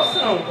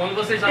recuperação. Quando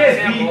você joga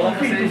sem a bola,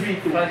 vocês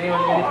fazem uma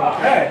linha de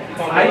papo.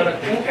 Aí,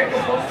 o que é que eu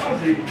posso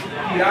fazer?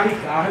 Tirar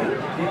Ricardo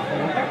de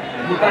ponta,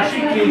 botar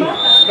Chiquinho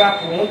pra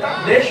ponta,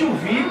 deixa o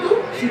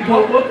Vitor e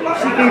bota o outro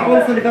lateral. Chiquinho,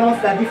 quando for de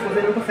velocidade de força,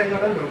 ele não consegue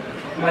jogar não.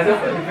 Mas eu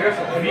falei, veja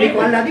só, Tem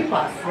qualidade de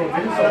passe.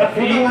 Agora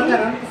ponta no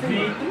lateral não consegue.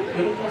 Vitor,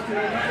 eu não posso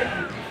tirar nada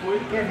aqui. Foi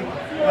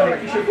olha,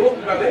 que chegou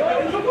o galera,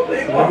 ele jogou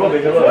bem. Jogou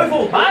bem, jogou Foi,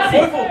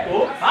 bem.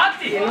 voltou.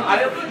 Bate!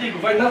 Aí eu digo,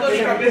 vai dar dor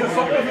de cabeça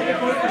só pra ver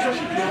depois que eu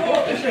Chiquinho. Eu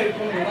vou deixar ele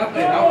como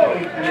lateral,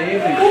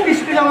 lembre. O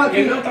bicho que joga aqui.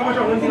 Ele não tava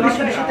jogando de O bicho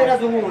de lateral. chuteira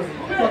azul 11.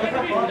 Bota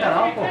pra fora,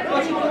 lateral, pô. Eu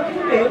acho que bota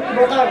no meio.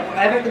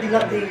 Bota Everton de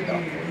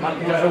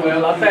Joel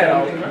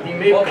lateral. Em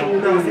meio campo.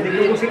 Não, você tem que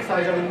eu gostei que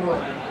sai jogando no ar.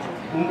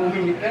 O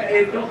menino,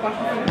 ele tem um passo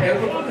de é o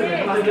que eu tô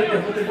dizendo,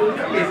 eu vou ter dor de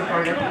cabeça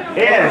pra jogar.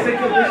 É. Eu sei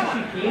que eu deixo o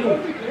Chiquinho,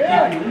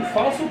 tipo, um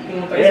falso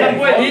ponta. Aí É. ele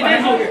volta, Foi vai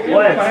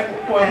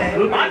dito,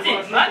 Ué.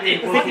 Bate!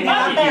 Você tem que ir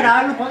lateral,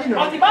 ele não pode não.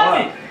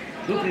 Bate!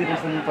 Tu tem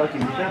que não pode aqui,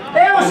 tá?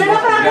 Eu, chega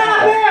pra cá,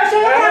 Bel,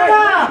 chega pra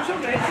cá!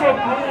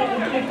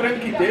 O último treino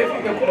que teve,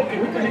 eu coloquei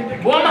muita gente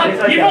aqui. Boa,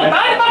 Matheus! Que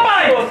vontade,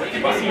 papai!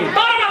 Tipo assim,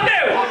 Bora,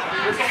 Matheus!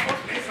 eu só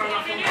posso pensar na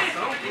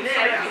formação e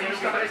sair assim,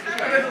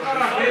 às vezes o cara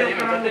vem, o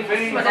cara não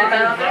vem. Mas ele tá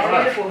na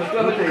frente, porra.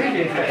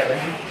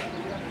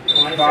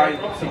 Vai,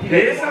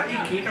 terça e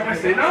quinta vai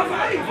ser. Não,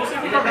 vai, você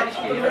vai jogar no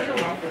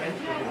regional.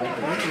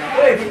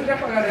 Ei, você já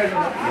pagaram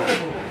regional?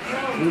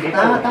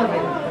 Tá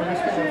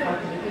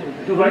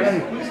vendo. Tu vai assim.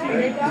 Por isso que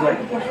ninguém precisa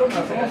de postou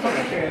nada, só mostrar o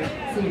que quer.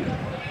 Sim.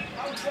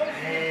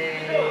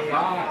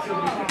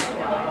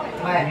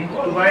 Vai.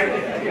 Tu vai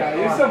criar.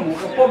 E o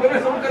Samuca? O problema é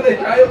o Samuca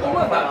deixar e eu tô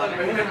mandado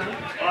também, né?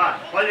 Ó,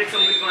 olha que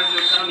são muito mais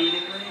do caminho,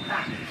 depois ele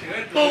tá.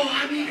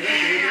 Porra, amiga!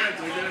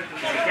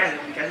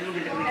 Quer não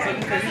grita comigo?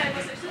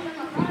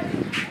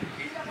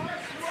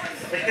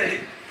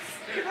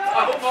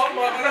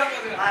 Vamos,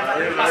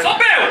 rapaziada. Passou,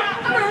 Bel!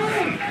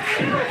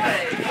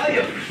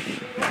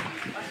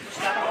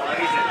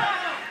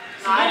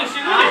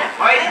 Segura!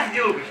 Olha esse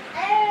Diogo!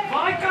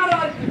 Vai,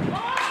 caralho!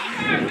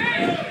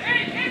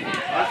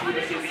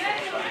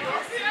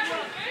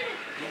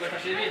 Tá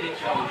cheio de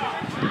gente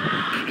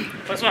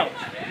já. Pessoal,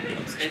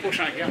 vocês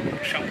puxar aqui, ó.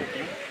 Puxar um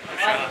pouquinho.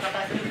 Puxar.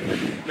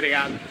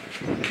 Obrigado.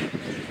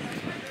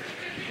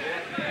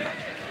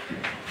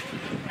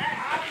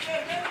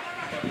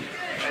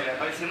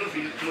 Aparecendo no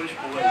vídeo com uma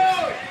esporra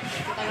aí.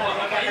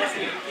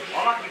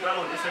 Olha aqui pra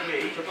morder essa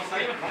aí, eu tô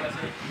saindo.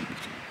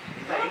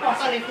 Eu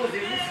posso ali,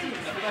 inclusive, sim.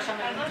 Eu vou achar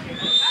melhor.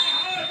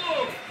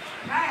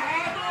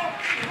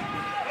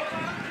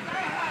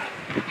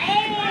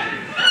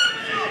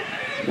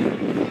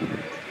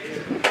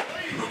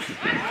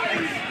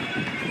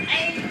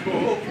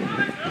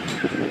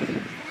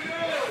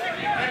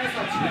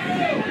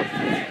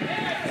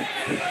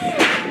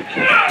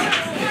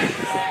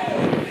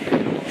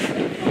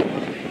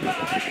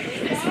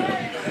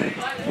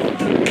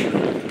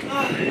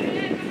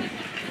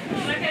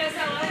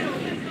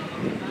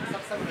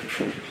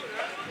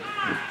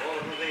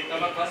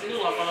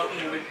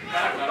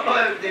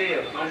 Olha,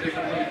 Deus.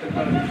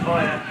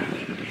 Olha.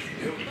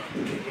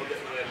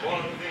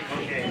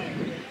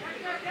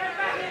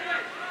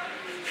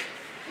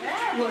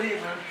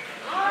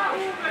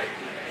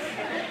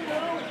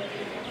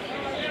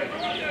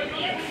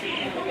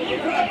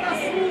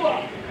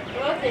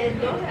 Eu tenho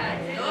R$2.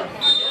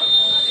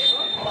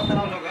 Olha o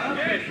lateral jogando.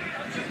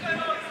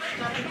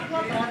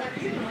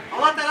 Olha o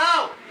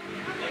lateral.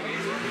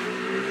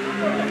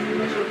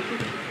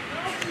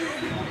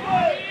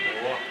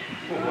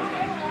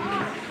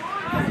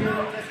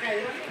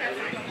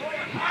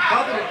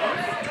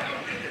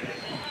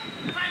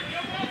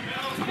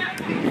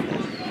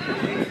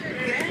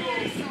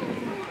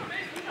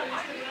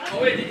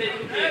 Olha o Edith aí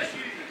do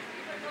peixe.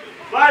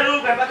 Vai,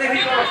 Lucas, vai ter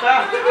vídeo pra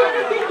mostrar.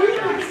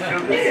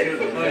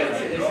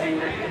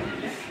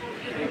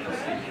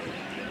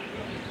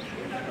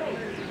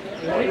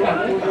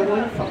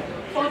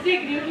 Só o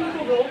tigrinho que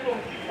empurrou, pô.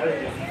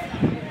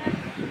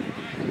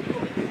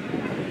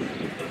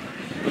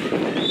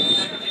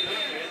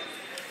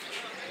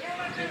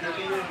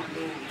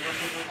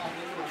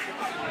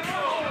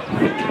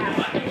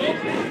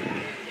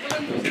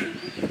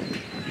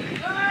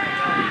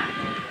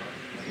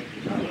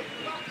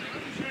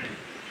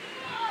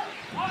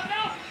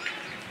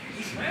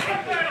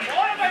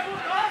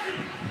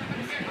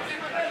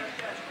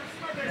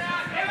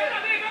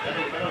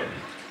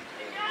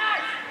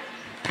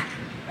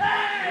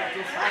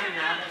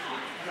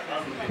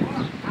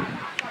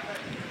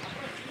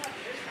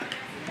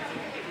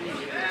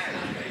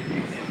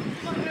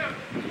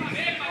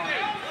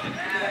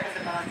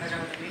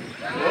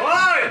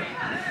 Oi!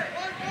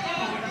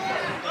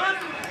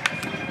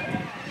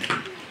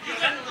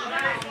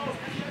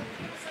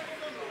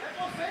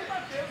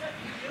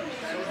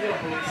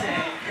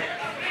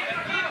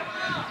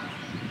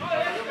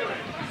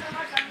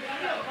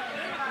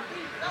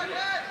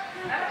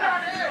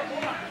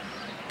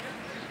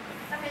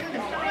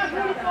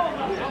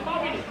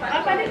 Vai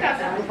pra de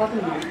casa.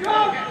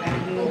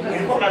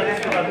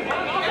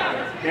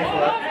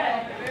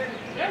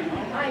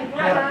 Aí,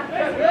 vai lá.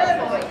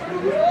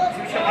 Bora,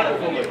 deixa eu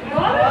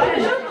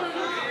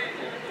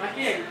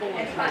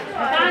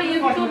tá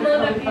indo,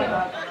 tomando aqui, ó.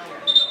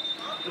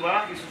 Tu vai lá,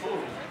 isso for?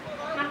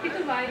 Aqui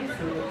tu vai.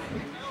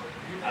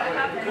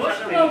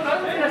 Não, o cara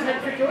não fez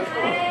isso aqui hoje,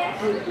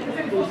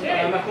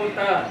 não. Mas quando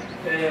tá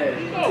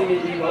time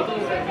igual, todo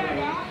mundo vai.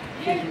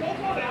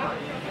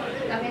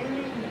 Tá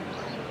vendo?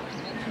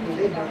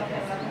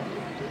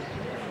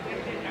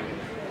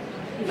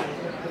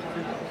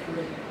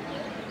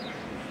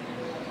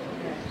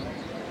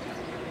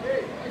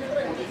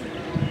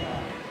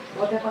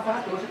 Vou até passar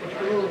a trouxa,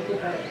 porque eu...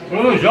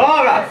 Bruno,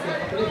 joga!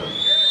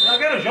 O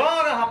zagueiro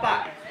joga,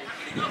 rapaz!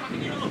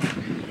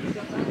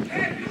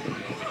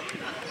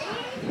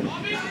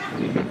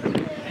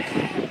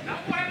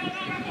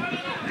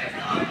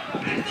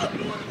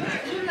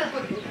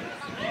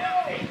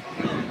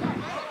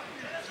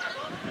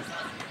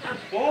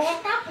 Porra,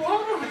 tá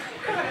porra!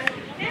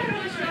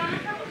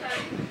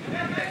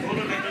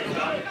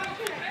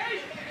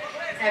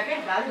 É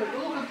verdade, eu tô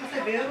louco pra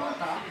você ver, eu não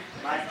tá.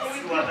 Mas se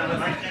o Adana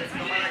vai ter que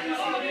tomar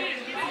isso.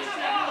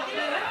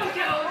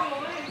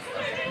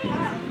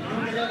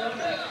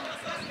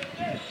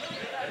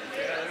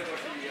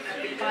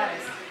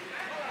 Parece.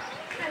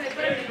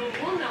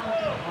 Ou não?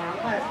 Ah,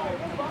 parece.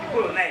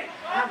 Pô, né?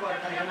 Agora,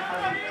 tá ligado na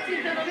fase. Sim,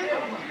 tá vendo?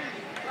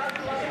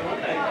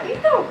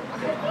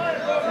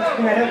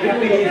 Não era o que eu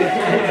queria.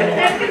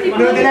 É porque tipo. O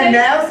nome dele é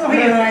Nelson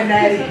Rian, é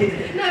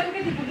Nery. Não, é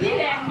porque tipo,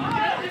 Guilherme,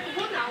 é tipo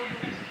Ronaldo.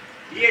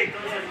 E aí,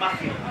 todos os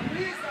Marquinhos?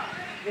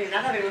 Tem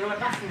nada a ver, meu nome é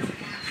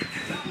Paciência.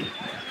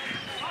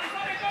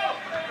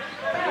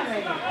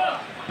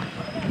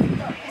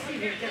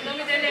 O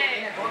nome dele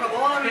é. Joga a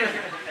bola,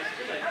 mesmo.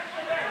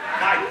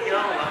 Vai,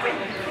 não, vai.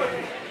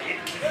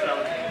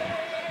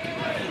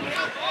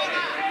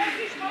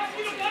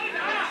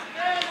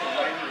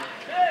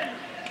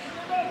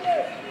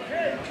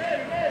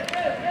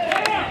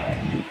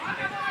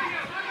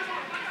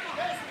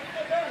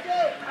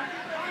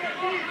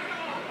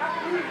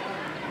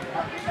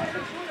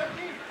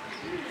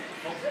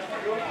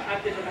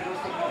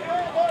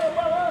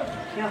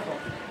 Tinha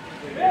foto.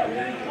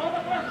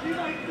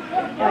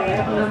 Aí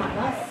era pra eu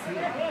matar assim.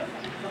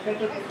 Só que eu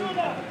tô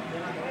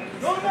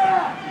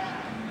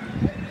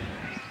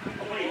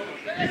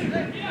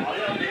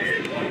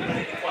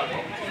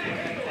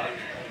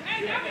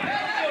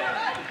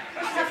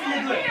essa filha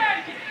do...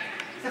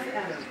 Essa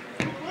filha...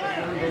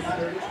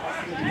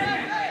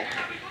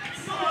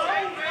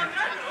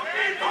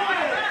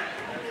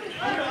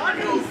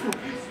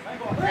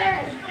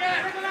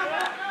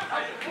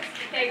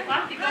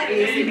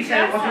 Esse bicho aí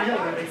eu gosto de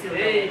jogar,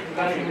 Ei, o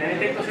cara tem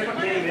que torcer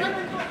pra quem mesmo?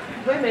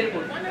 Dois meses, pô.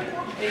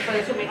 Tem que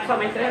fazer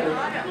somente 3 gols.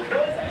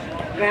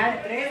 ganhar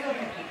de 3 ou...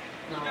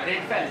 Não, 3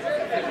 diferentes.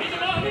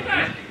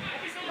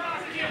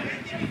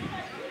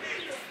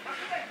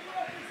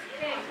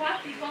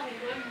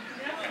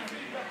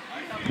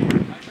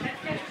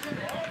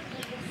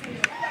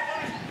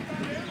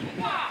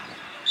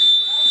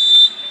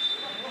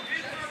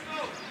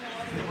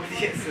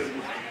 Jesus.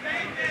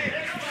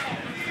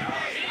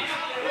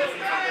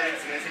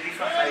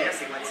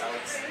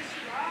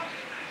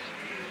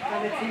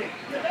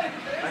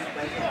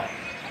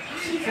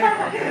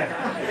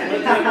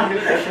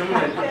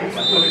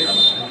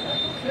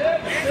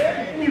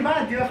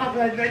 Invadiu a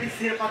faculdade de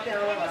medicina pra ter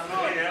aula lá.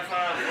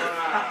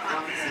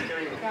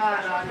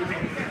 Caralho.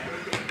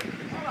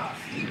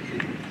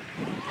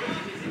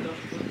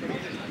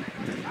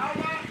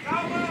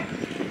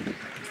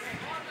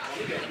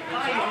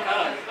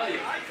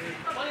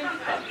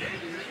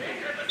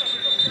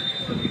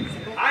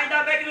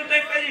 Ainda bem que não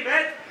tem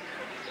impedimento.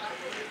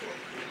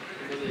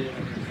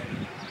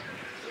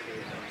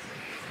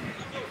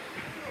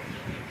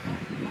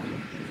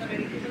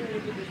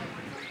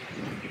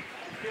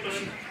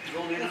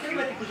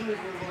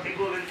 Tem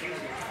goleiro aqui.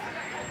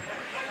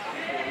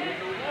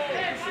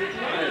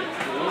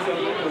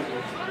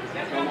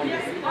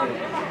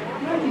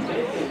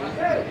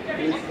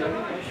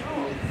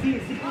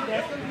 Se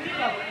pudesse, eu não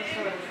ficava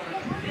chorando.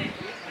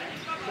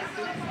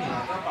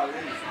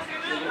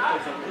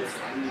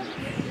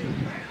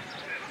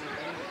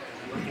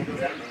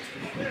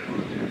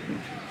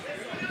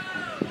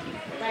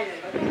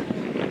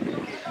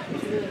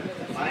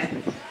 Vai.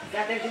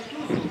 Já tem gente que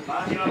usou.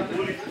 Bate uma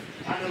pulha.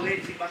 Ah, não,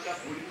 leite sem bater a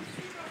pulha.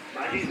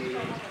 Vai de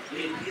novo.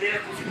 Ele é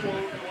possível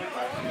um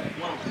empate.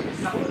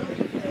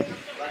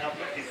 Vai dar o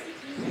prefeito.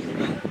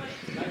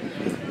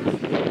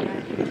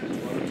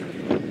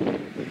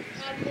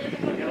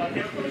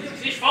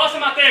 Se esforça,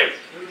 Matheus!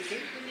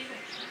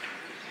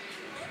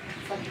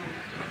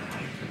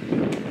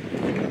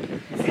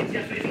 Você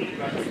já fez um,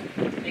 cara.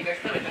 Ele já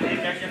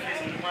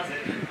fez um 1x0.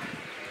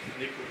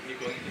 Nico.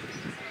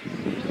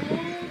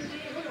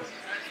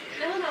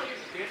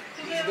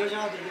 Os dois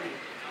jogadores.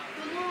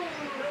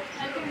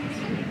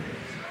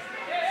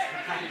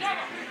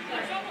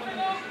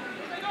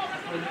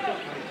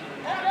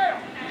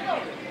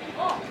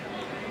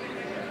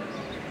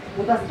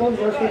 Mutação todos os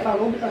jogos que ele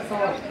falou, mutação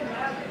ó.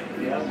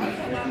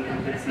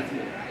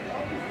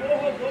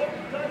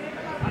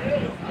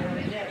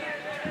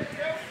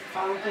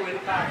 Falou com ele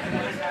pra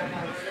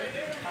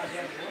fazer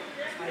a boa.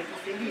 Aí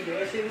você ligou,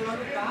 eu cheguei lá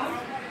no carro.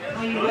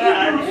 Aí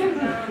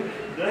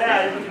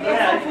eu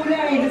só fui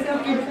ainda, sei o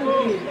que, não sei o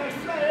que.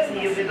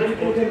 Sim, eu dei 2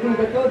 pontos. Eu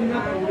dei todo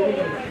na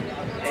fúria.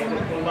 É,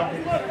 eu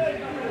bater.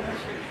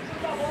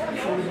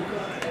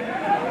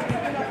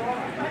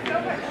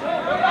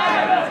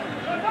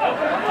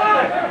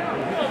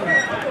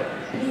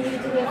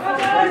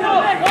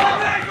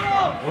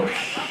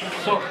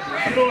 Só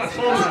tirou na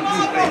sola.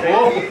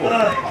 Pouco, pô.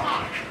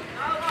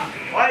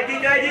 Vai,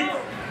 Edith.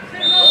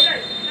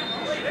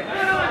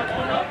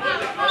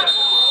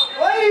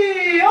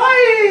 Oi,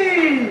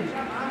 oi!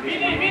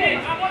 Vini,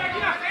 a bola aqui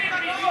na frente,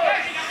 Vini, a bola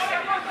aqui na frente.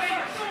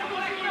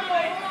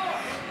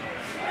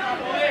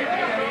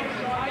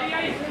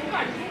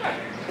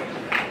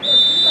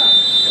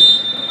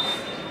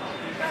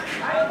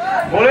 Aí,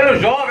 vai. Goleiro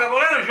joga,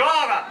 goleiro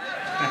joga!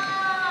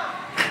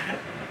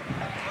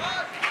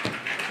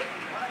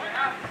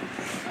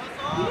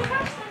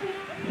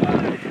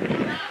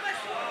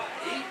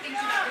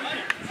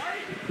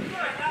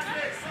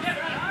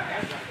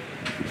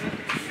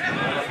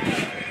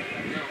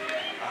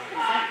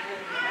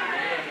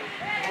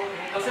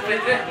 Você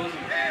fez 3 gols.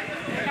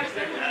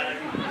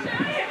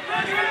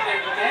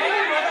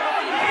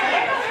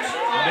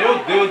 Meu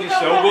Deus do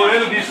céu, o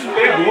goleiro disse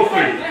pegou,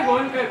 filho. O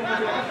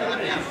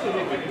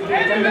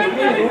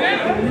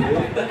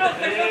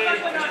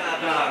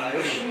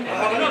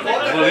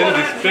goleiro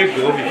disse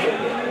pegou, bicho.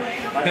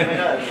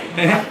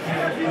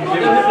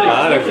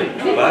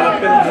 Para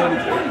pelo amor de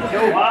Deus.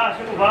 Chega o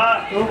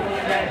VAR.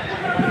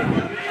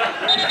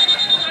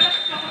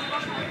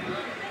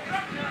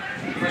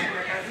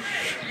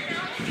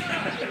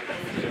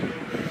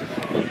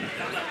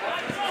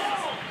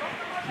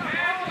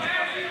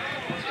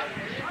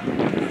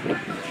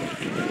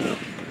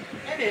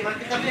 É mesmo,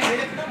 aqui tá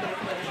vermelho, aqui tá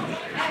branco.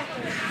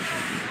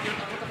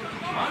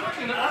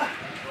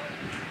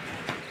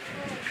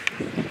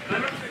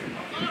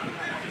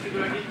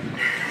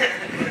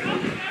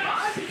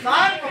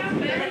 Sai, pô,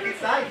 aqui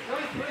sai.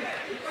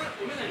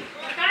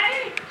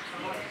 Cai!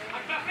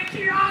 Aqui pra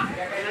frente, ó!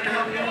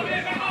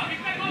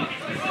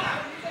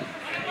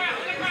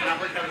 Na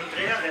boca do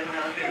 3x0, né?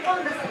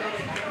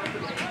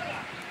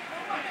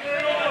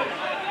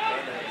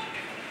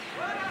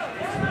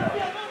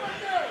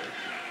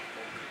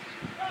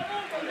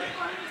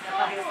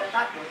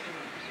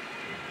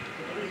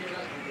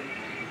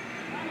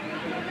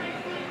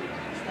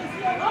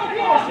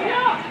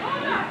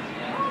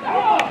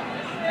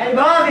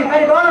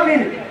 Pede bola,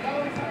 Vini!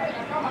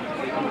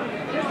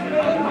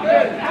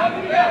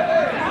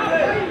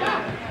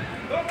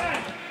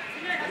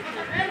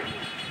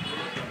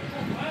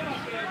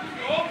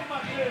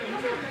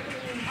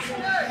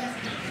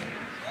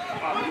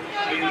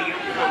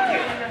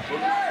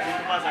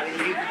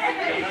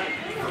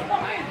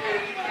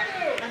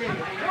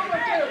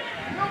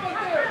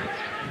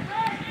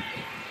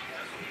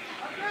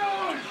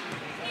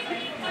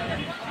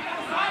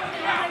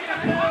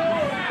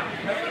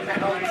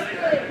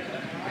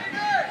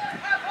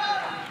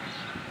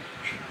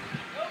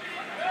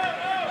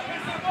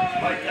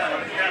 Vai,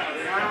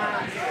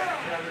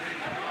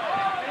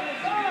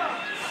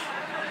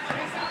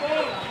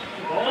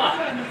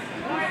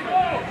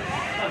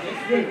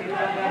 Atrás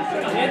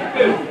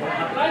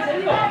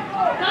aí, ó.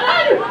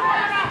 Caralho!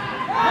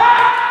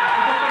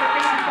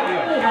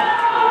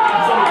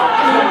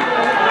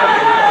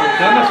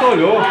 Ana só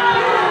olhou.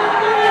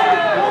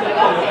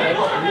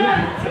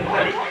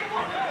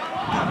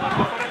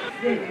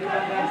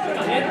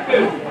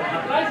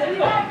 Atrás aí,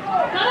 ó.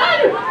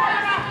 Caralho!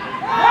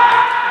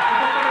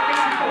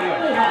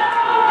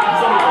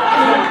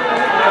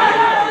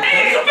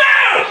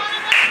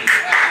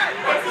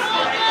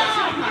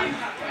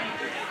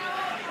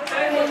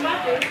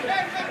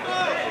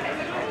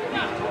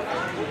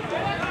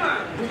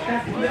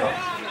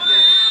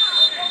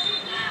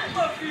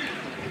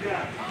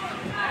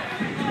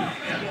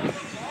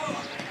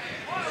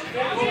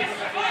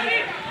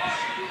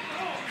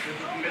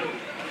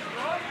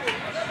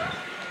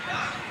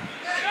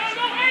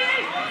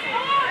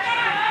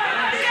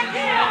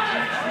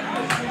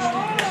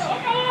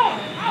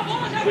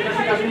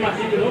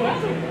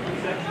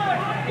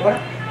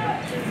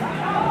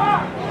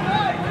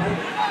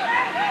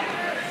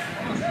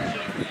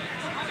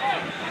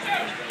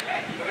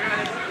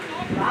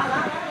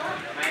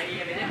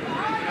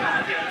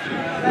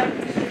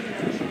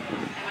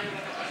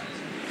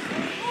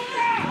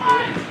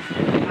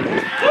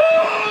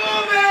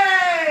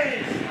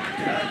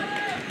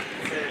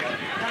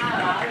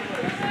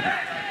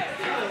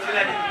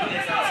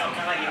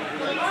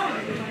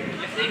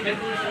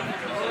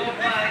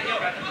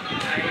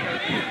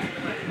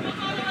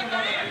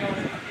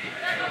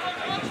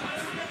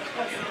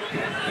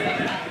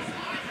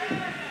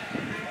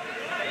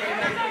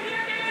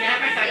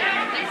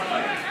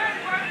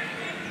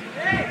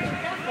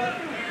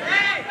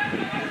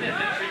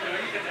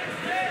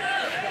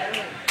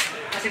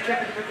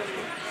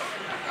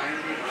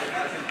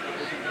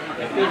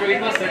 Eu joguei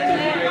bastante.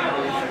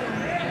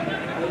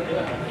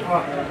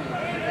 Ó,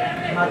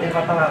 matei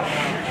pra falar.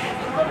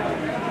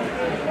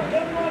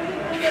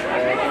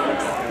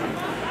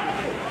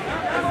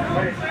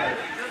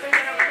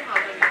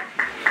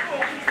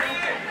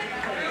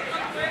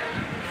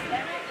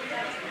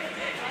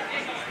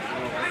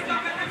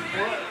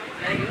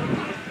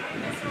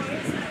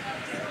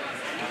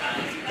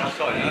 Tá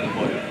só olhando,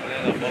 pô,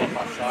 olhando a bola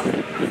passar.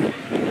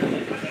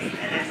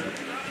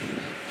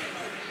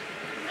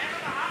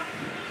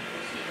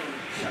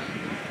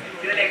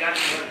 Tira legal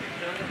agora.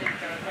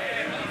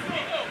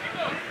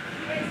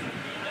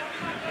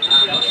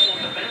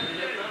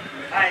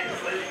 Ah,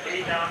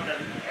 ele tá lá.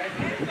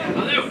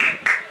 Valeu!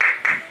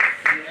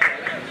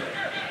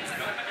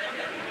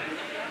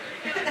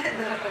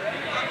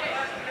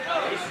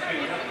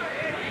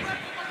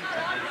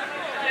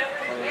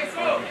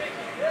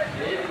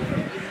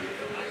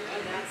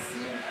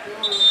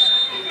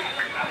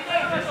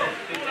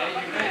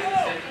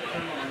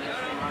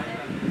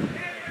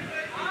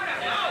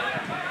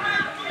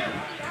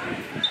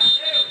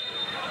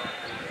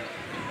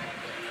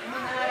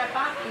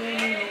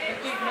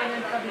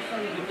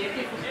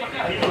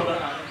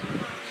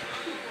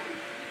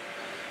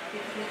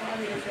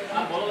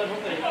 A bola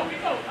levanta aí.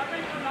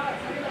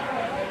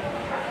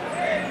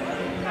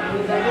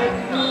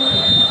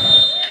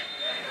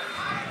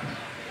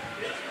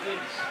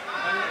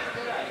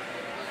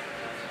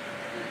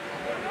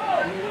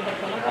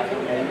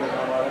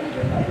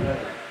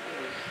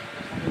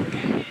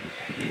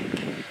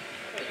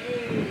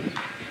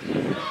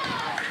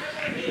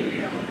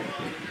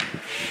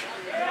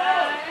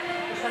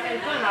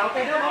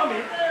 Perdeu o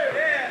nome.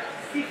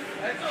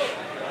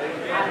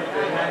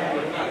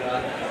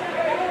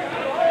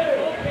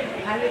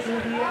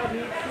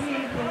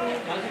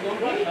 Mas igual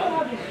pra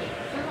achar.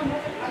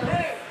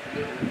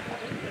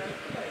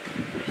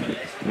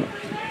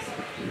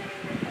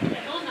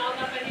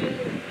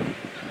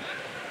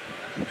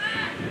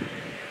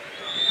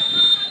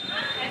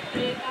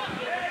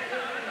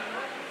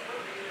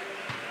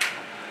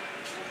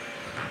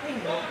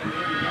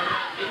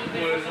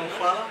 Eles não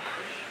falam.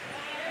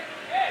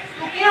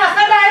 Luquinha,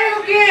 sai daí,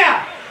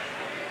 Luquinha!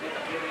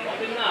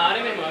 Bota ele na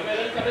área, meu irmão. É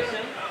melhor ele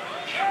cabeceando.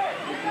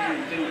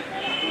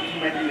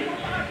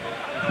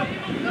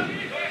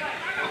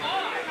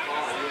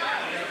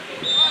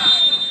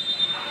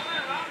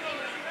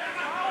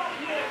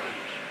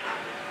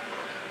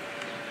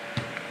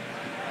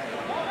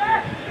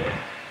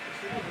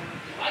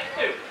 Vai,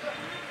 teu!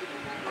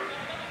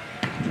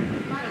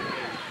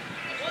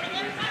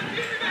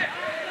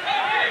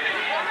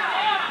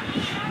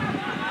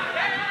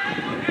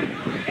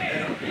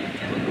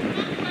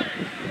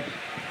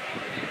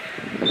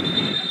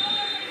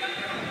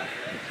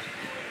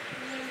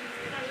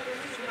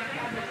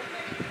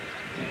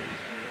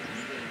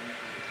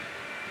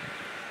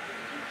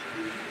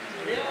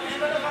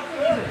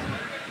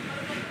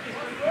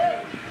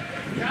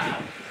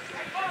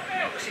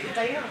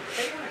 Tá aí, ó. Tá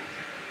aí, ó.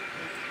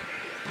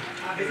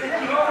 A vez é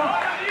ali, ó.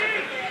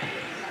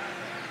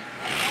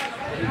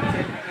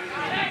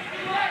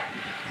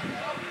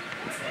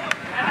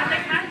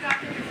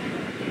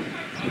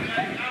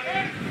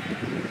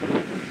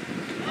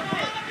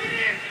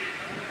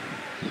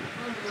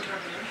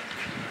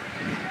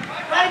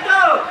 Vai,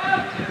 então!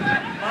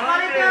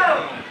 Vai,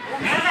 então!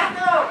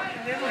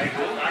 Vai,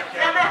 então!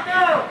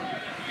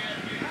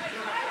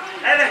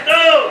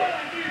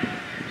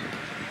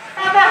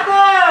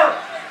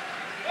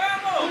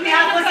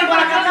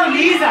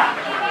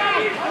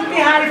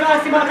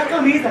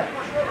 camisa.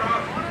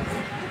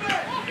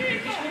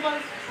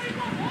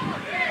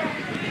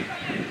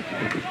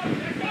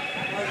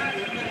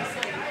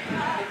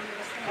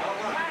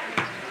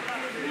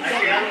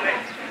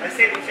 Vai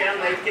ser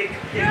enfiando aí, porque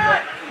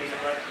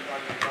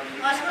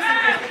Acho que você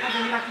quer fazer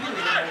uma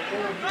camisa.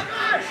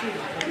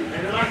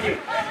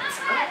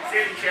 se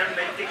ele enfiando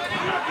aí, tem que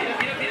cortar.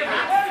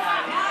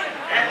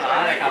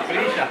 Vai,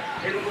 capricha.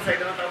 Ele não consegue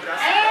levantar o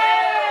braço.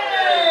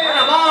 Vai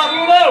na bola,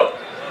 Bruno!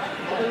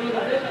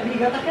 O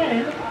Miguel tá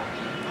querendo.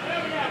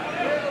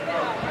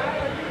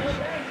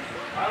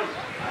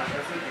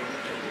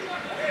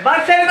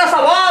 Bate ele nessa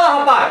bola,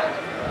 rapaz!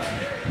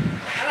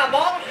 Vai na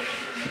bola!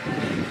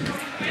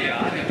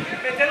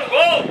 Metendo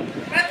gol!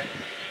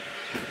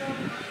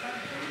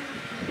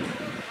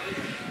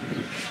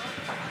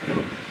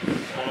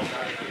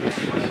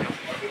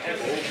 É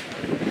gol.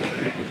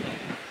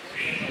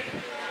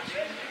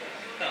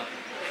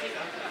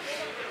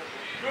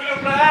 Júlio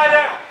pra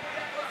área!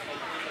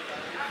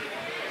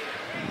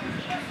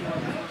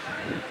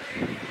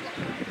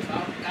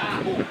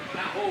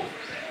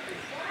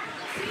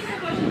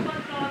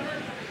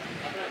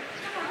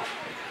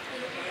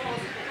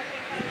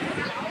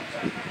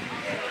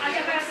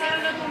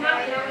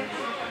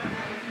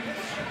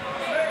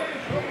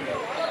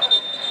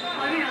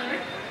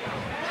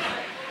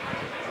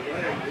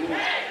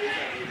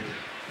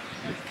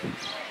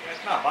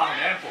 Na barra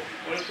mesmo, pô.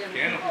 Olho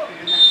pequeno.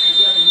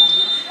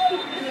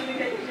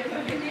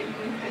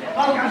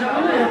 Olha o cara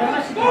jogando aí, vai lá.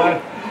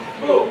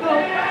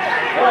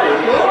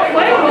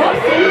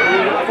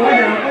 Foi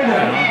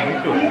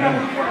não.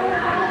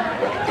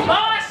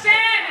 Boa,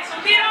 Xemerson,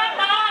 tirou a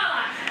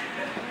bola!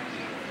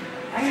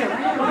 Aí,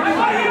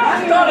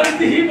 Estourando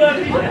de rir, mano.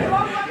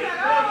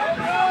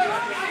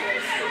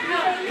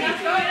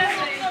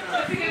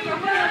 Eu fiquei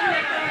procurando onde é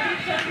que tava.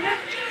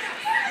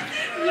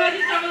 Não, a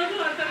gente tava do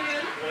lado, tá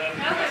ligado?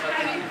 Ela foi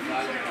pra mim.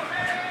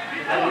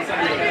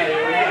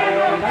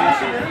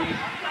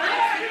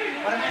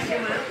 Bora mexer,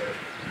 mano.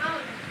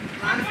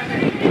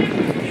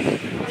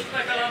 Poxa, tá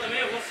calado também,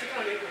 eu vou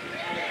ficar ali.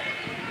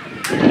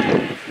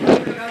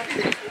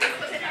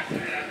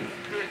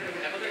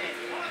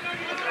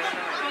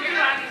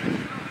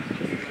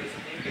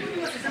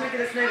 Vocês também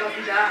querem esse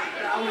negócio de dar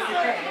aula de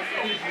técnica?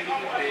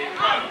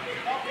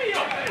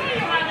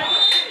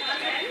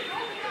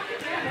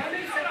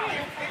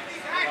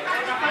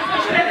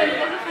 Escrevendo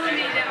toda a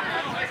família.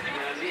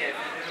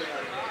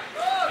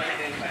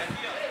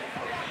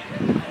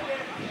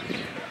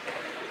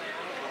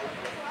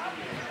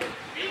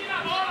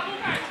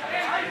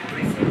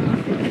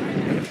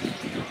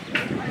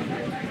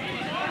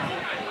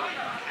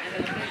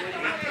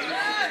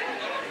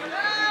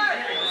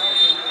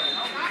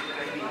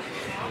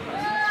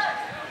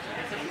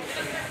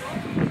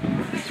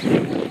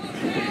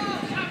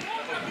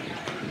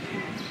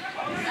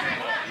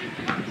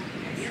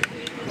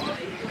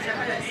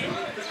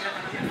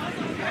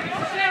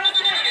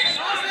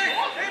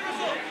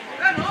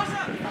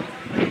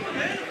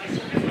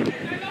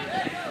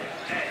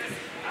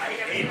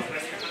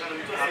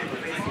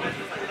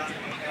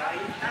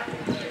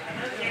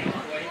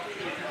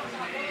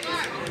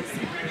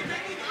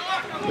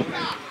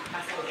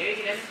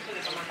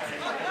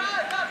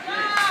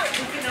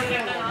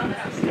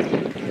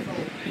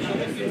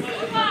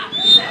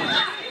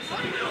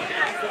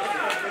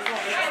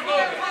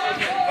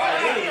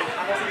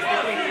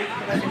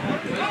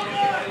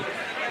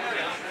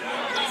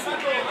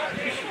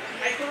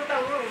 Aí quando tá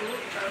 1 a 1,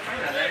 tá faz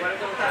nada. Agora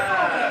quando tá.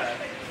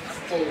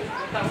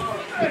 Quando tá 1 a 1,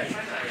 faz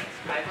nada.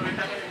 Aí quando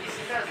tá de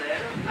 5 a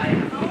 0, aí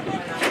não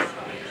vai dar uma.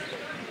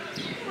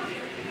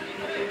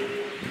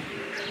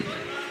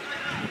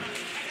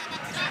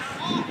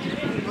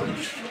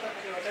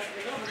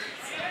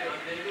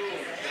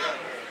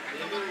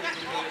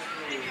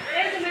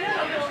 Ele também não é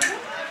bom.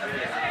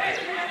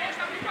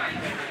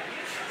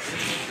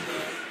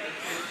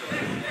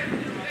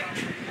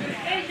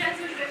 Ei,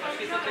 Jesus, vê como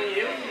que eu Tem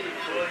eu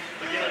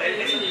e ele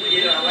nesse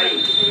nível, ela vai.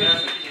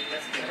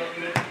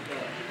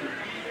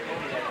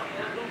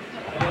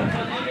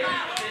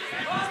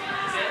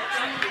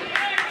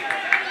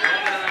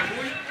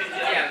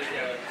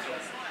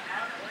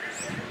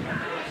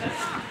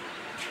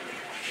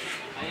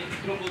 Aí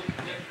trocou o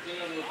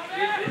treinador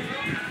 3 vezes.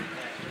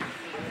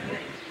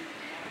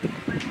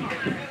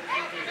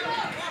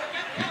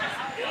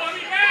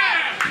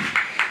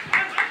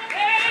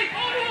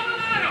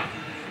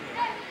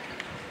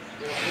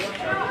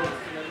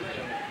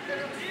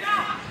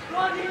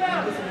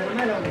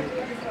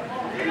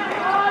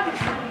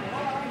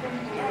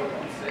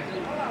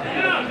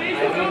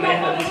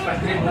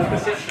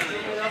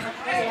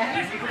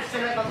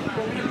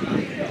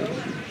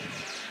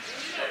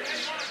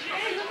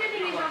 Ei, não tem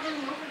ninguém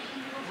jogando.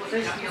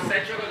 Vocês tinham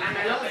 7 jogadores. a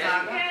melhor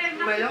zaga,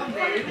 o melhor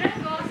meio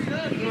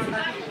e um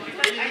ataque.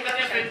 Ele já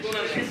tinha feito gol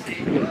na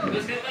Recife. Por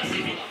isso que ele tá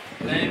assim.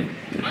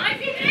 Ai,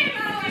 fiquei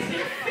mal.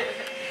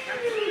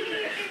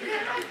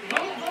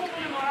 Vamos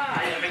comemorar.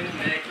 Aí vem no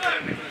Mac,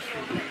 vai meter no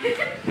chute.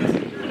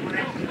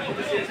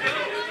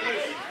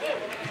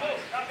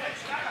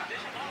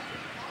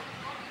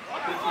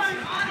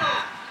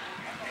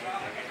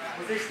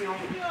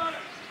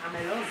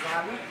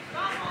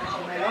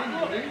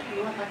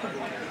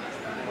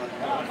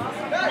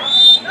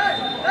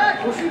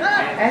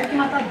 É que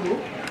matador.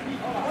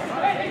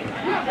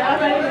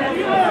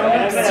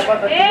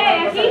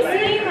 Ei, aqui em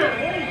cima!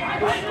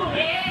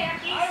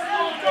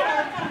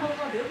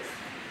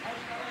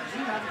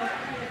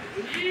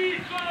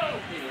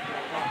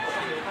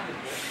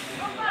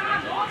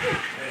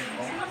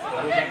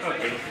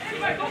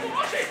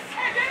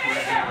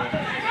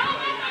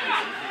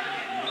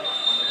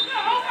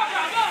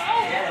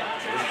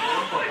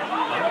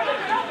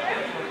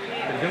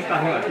 Tem um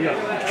carrinho aqui, ó.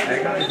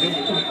 Pega, tem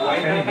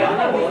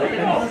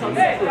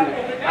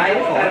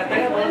Aí o cara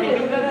pega a bola e vem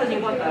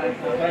devagarzinho botar.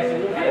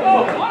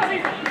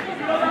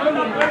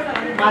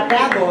 Até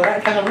agora,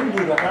 ele tá jogando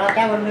duro.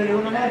 Até agora não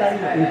deu na verdade.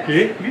 o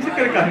quê? Viste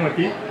aquele carrinho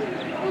aqui?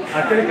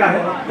 Aquele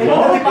carrinho. Ele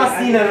não tem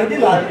passinha, eu de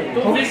lado.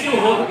 Tu viste o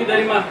roubo que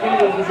deram em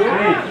Marquinhos no jogo?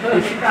 Ei,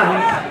 esse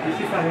carrinho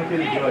que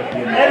ele deu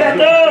aqui.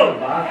 Everton!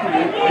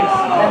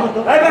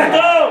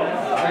 Everton!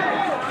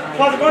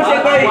 Quanto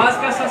chegou aí? Quase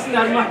que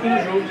assassinaram o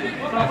Marquinhos no jogo.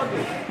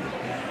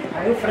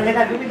 Aí o frango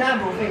ainda viu me dar a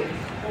mão, velho.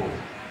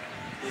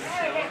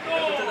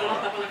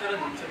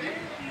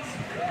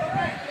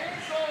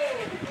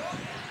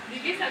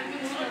 Ninguém sabe que o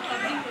mundo tá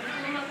brincando,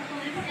 porque não tá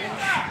falando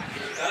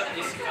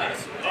Esse cara,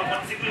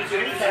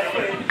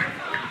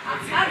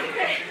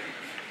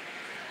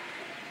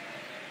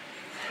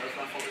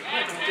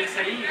 vou ter que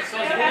sair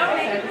sozinho. Tá ligado?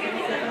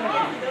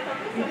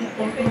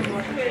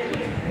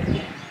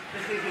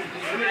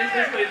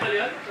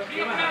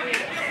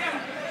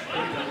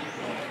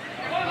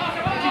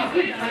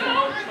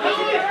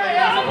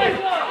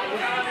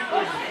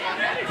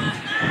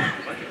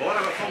 Vai embora,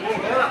 vai só um gol,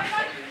 vai lá.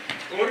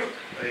 Ouro.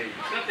 Aí.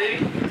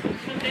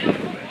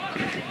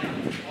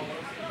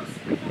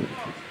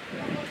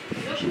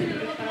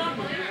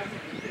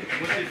 É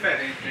muito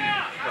diferente, hein?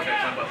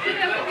 Qualquer samba.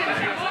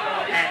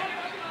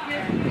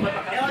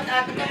 Eu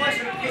até tô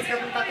gostando, porque esse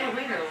jogo não tá tão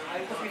ruim, não.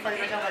 Aí eu consegui fazer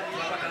uma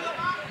jogadinha pra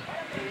cá.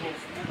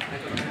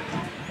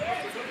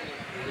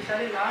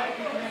 Deixar ele lá e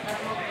começar a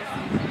mover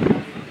assim.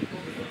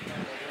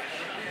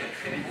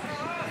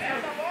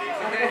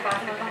 Sabe o que eu faço?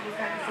 Eu faço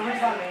buscar em cima de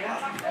Valéria.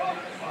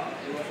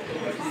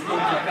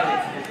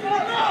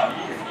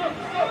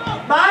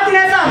 Bate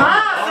nessa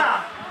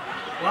massa!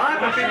 Vai,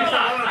 vai pegar essa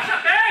bola.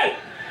 Chapéu!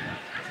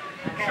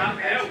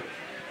 Chapéu!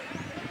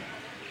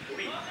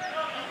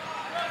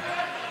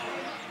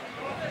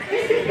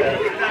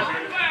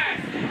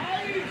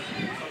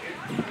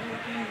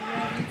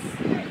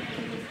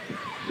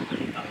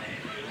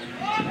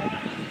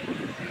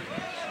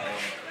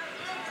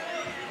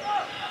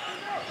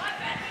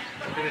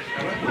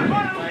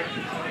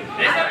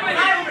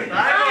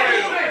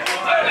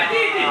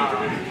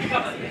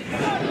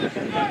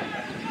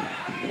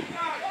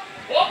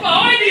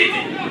 Opa, oi,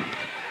 Didi!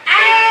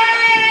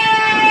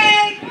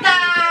 Eita!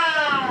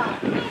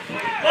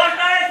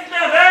 Bota esse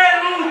também,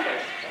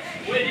 Lucas!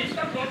 O Edith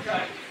tá pronto,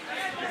 cara.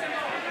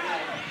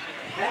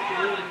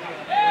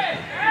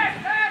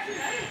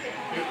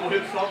 Eu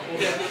corri só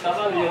porque eu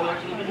tava ali, eu não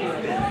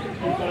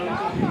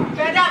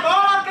Perde a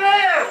bola,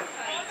 Cleo!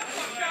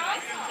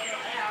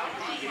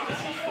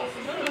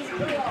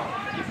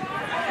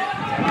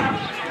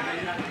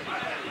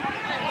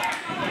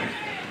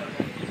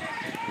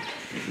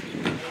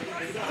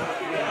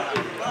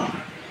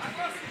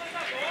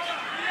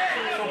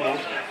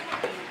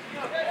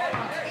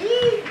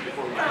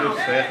 Deu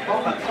certo.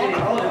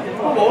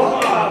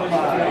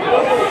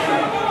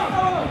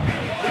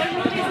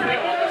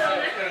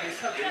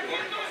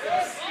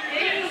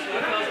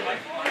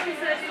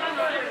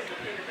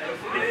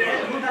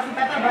 Não dá com o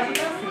pé pra baixo,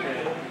 não assim.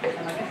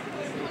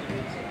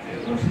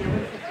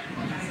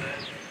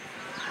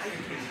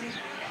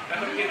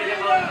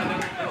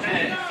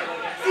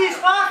 Se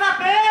esforça,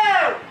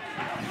 Peu!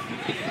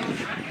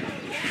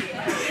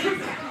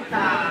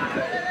 Tá.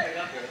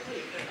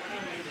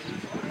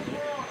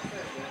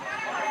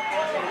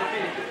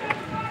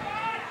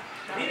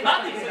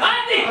 Bate!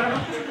 Bate!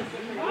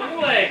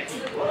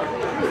 Moleque!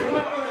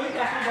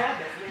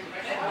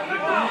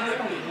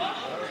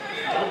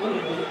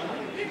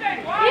 E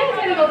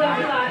aquele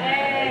goleiro lá?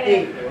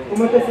 Ei, o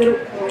meu terceiro.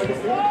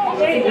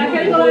 Ei,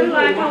 aquele goleiro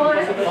lá é calor,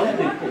 né? Foi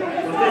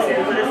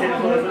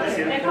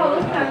descendo. É calor,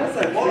 cara.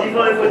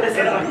 Foi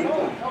descendo.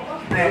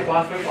 É,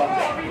 quase foi quase.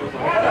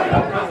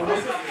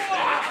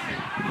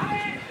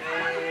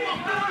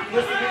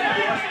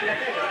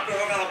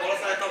 Jogar na bola,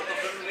 sai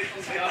tocando no meio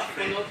do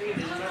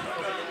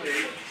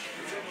meio.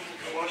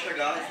 Eu vou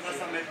chegar, esse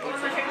lançamento todo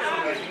você vai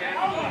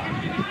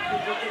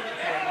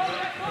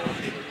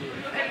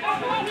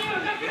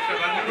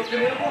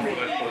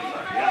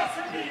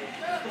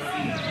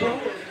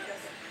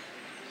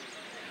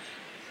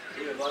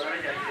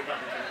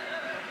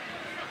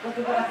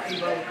Quanto vai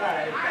aqui,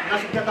 cara? Não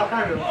acho que ia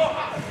tocar, não.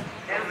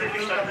 Quero ver que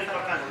o cara vai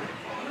tocar, não.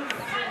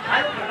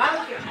 Vai, Luquinha!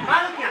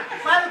 Vai, Luquinha!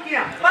 Vai,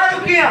 Luquinha! Vai,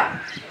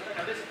 Luquinha!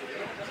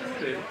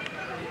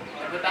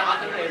 Eu tava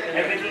matando ele.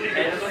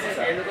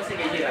 Ele não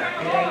conseguia girar.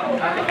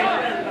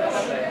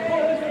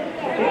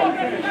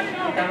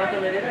 Quem tava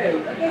matando ele era eu.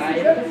 Aí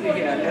eu não consegui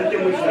girar. Eu não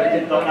tenho muita história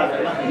de tocar,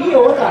 não. E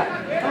outra!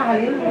 Ah,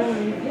 ali não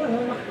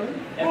marcando.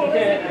 É porque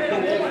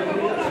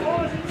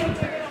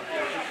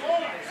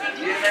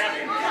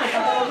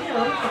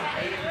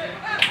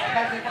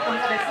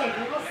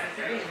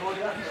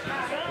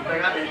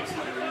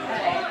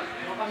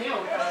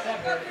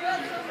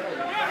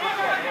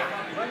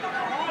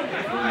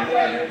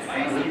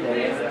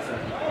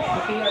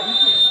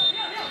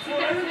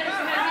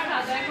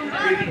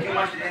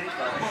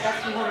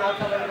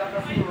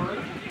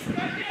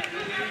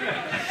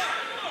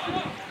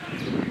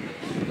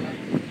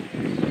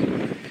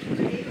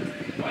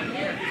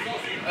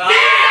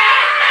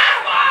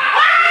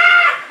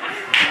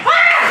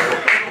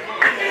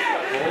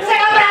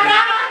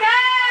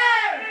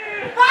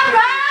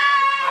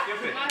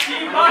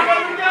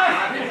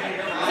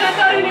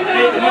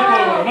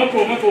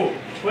Mancou.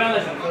 Foi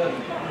Alexandre.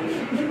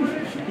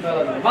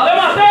 Valeu,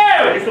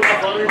 Matheus! Estou pra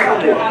fora, ele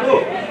respondeu.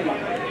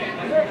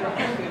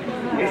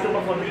 Estou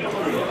pra fora, ele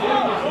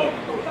respondeu.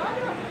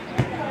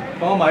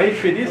 Toma aí,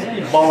 feliz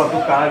que bola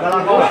do cara. Vai lá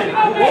agora.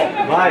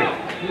 Vai.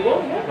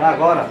 Vai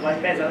agora. Vai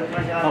pesado,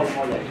 vai gerar a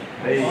molha.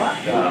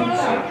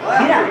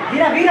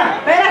 Vira!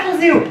 Pera,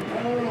 fuzil!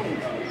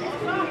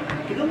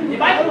 E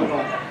vai! Oi!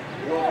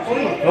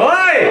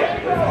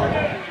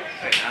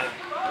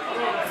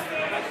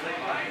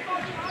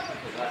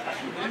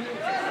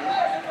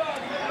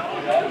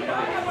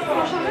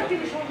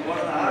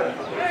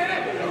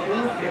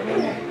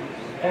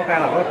 Coloca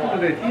ela agora, puta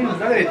direitinho,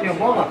 dá direitinho a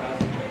bola.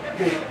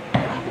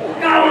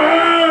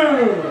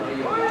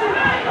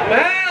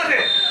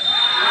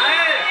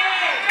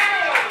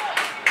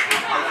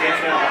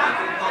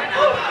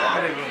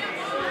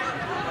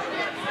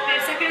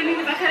 Esse é aquele menino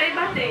que vai querer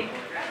bater.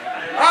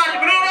 Ai,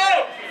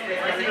 Bruno!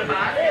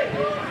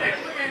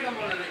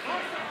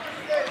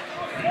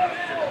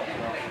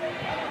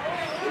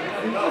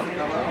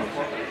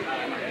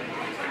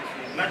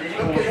 Mas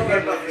deixa eu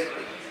jogar pra ver.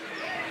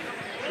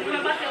 Ele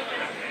vai bater o pé.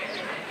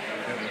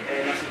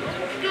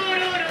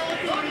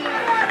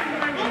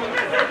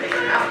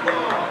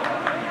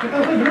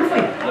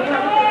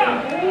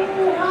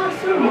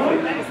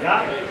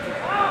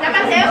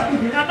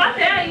 Já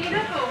bateu ainda,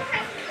 pô.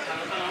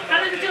 O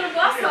cara desejando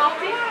boa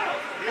sorte.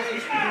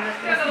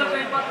 Ela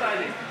foi pra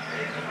trás, hein?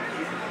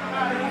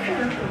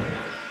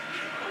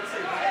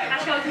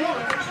 Acho que é o último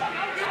lance.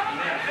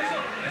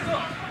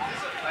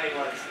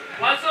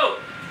 Watson!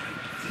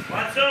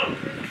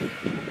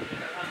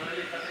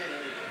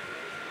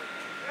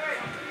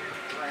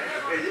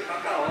 Perdi pra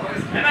cá,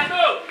 É mais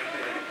tu!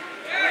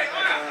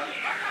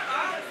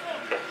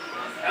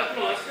 É o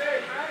lance.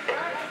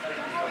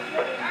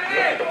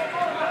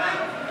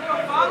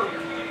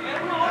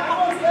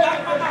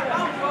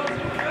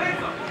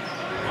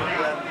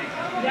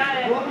 Já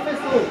é. Boa,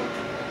 professor!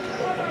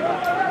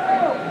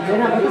 Vem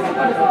na boca, você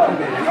pode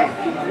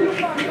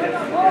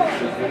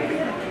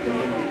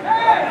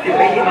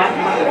Depende mais de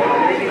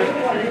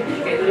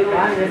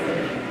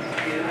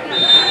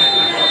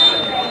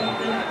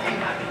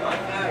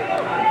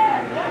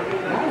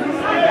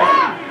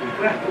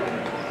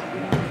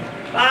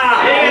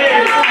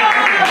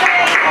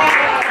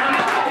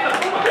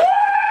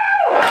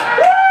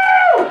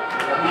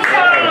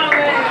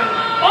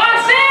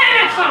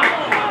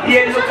Ô, E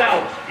ele no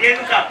carro?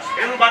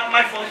 Eu não bato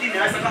mais forte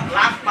não, essa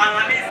lá para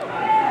lá mesmo.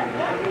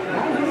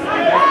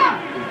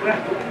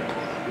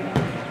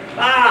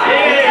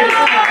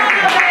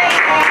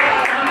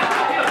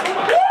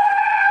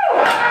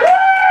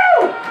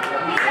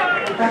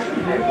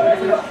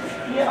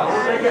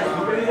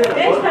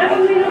 espera que o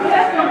menino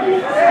responde.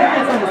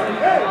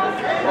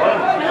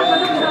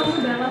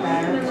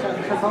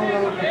 Deixa só um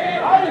ano.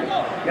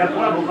 Já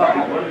põe a boca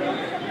agora.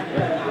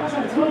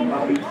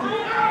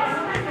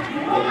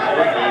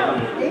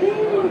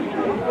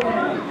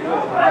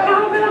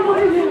 Acaba, pelo amor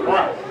de Deus.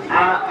 Ó,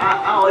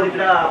 a ordem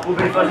para o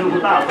Bruno fazer o gol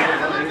tá alta.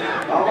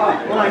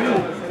 Vamos aí,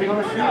 você vai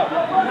assim.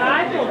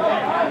 Vai, pô.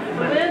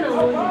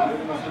 Não.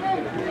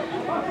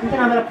 Não tem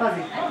nada pra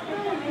fazer.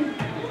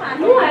 Ah,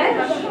 não é.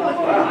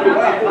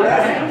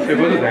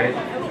 Segundo 10.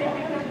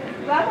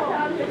 Vai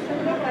voltar, deixa eu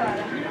preparar.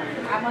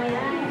 Amanhã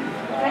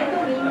vai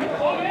domingo.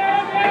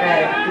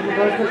 Tudo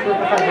bem, as coisas pra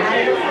fazer.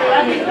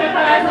 Ela tem que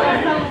preparar as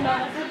outras pra não dar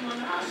uma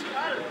semana.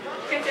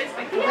 Quer ser Você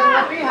expectativa? não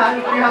vai pirrar,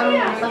 não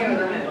sabe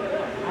não.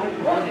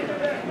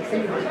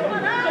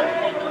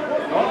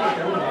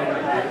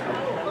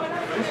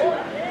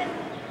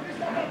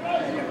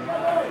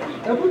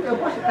 Eu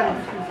posso ficar na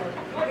discussão.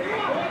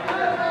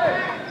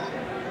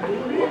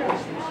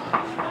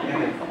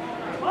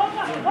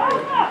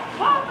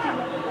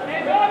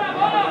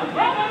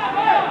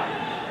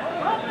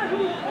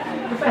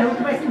 O Ferrão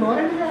que vai se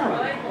embora, ele já...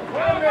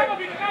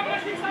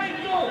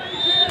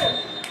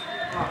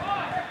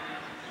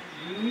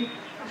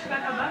 Acho que vai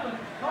acabar agora.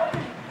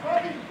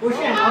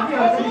 Poxa, é 9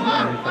 horas, ele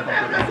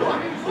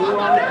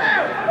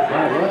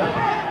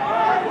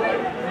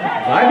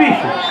Vai,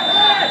 bicho!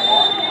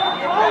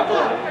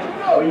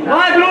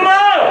 Vai, Bruno!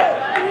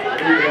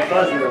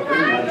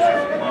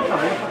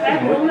 É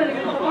bom, né? Ele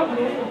colocou a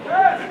Bruno.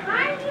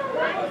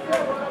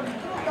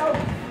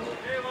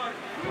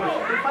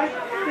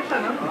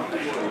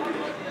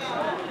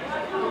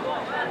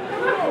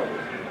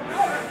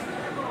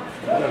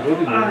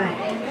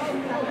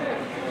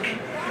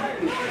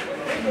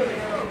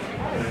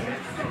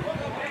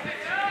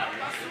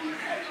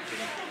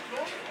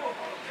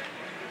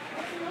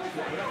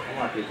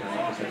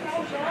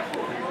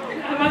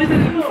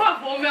 Por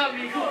favor, meu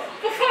amigo.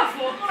 Por favor.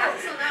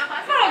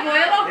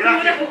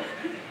 loucura.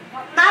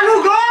 Tá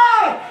no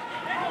gol!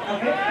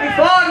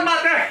 Pode,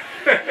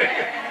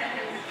 Matheus!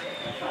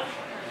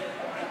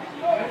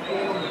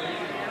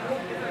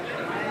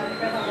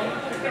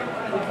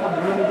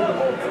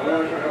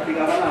 Eu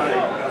ficava na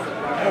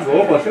área. É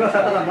gol, pô. Se você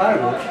acerta na barra, é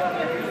gol.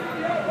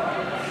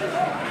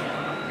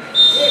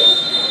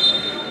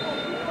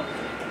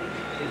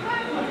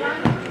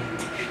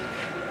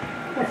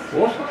 Com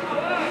força.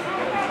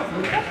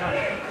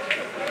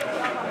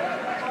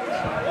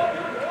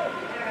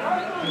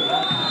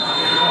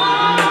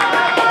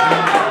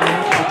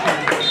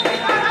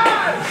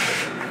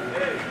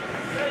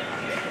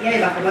 E aí,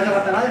 vai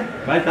jogar pelada?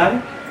 Vai, tá?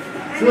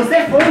 Se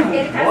você for,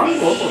 Ele tá Bora,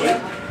 desistindo.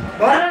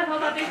 pô, bora?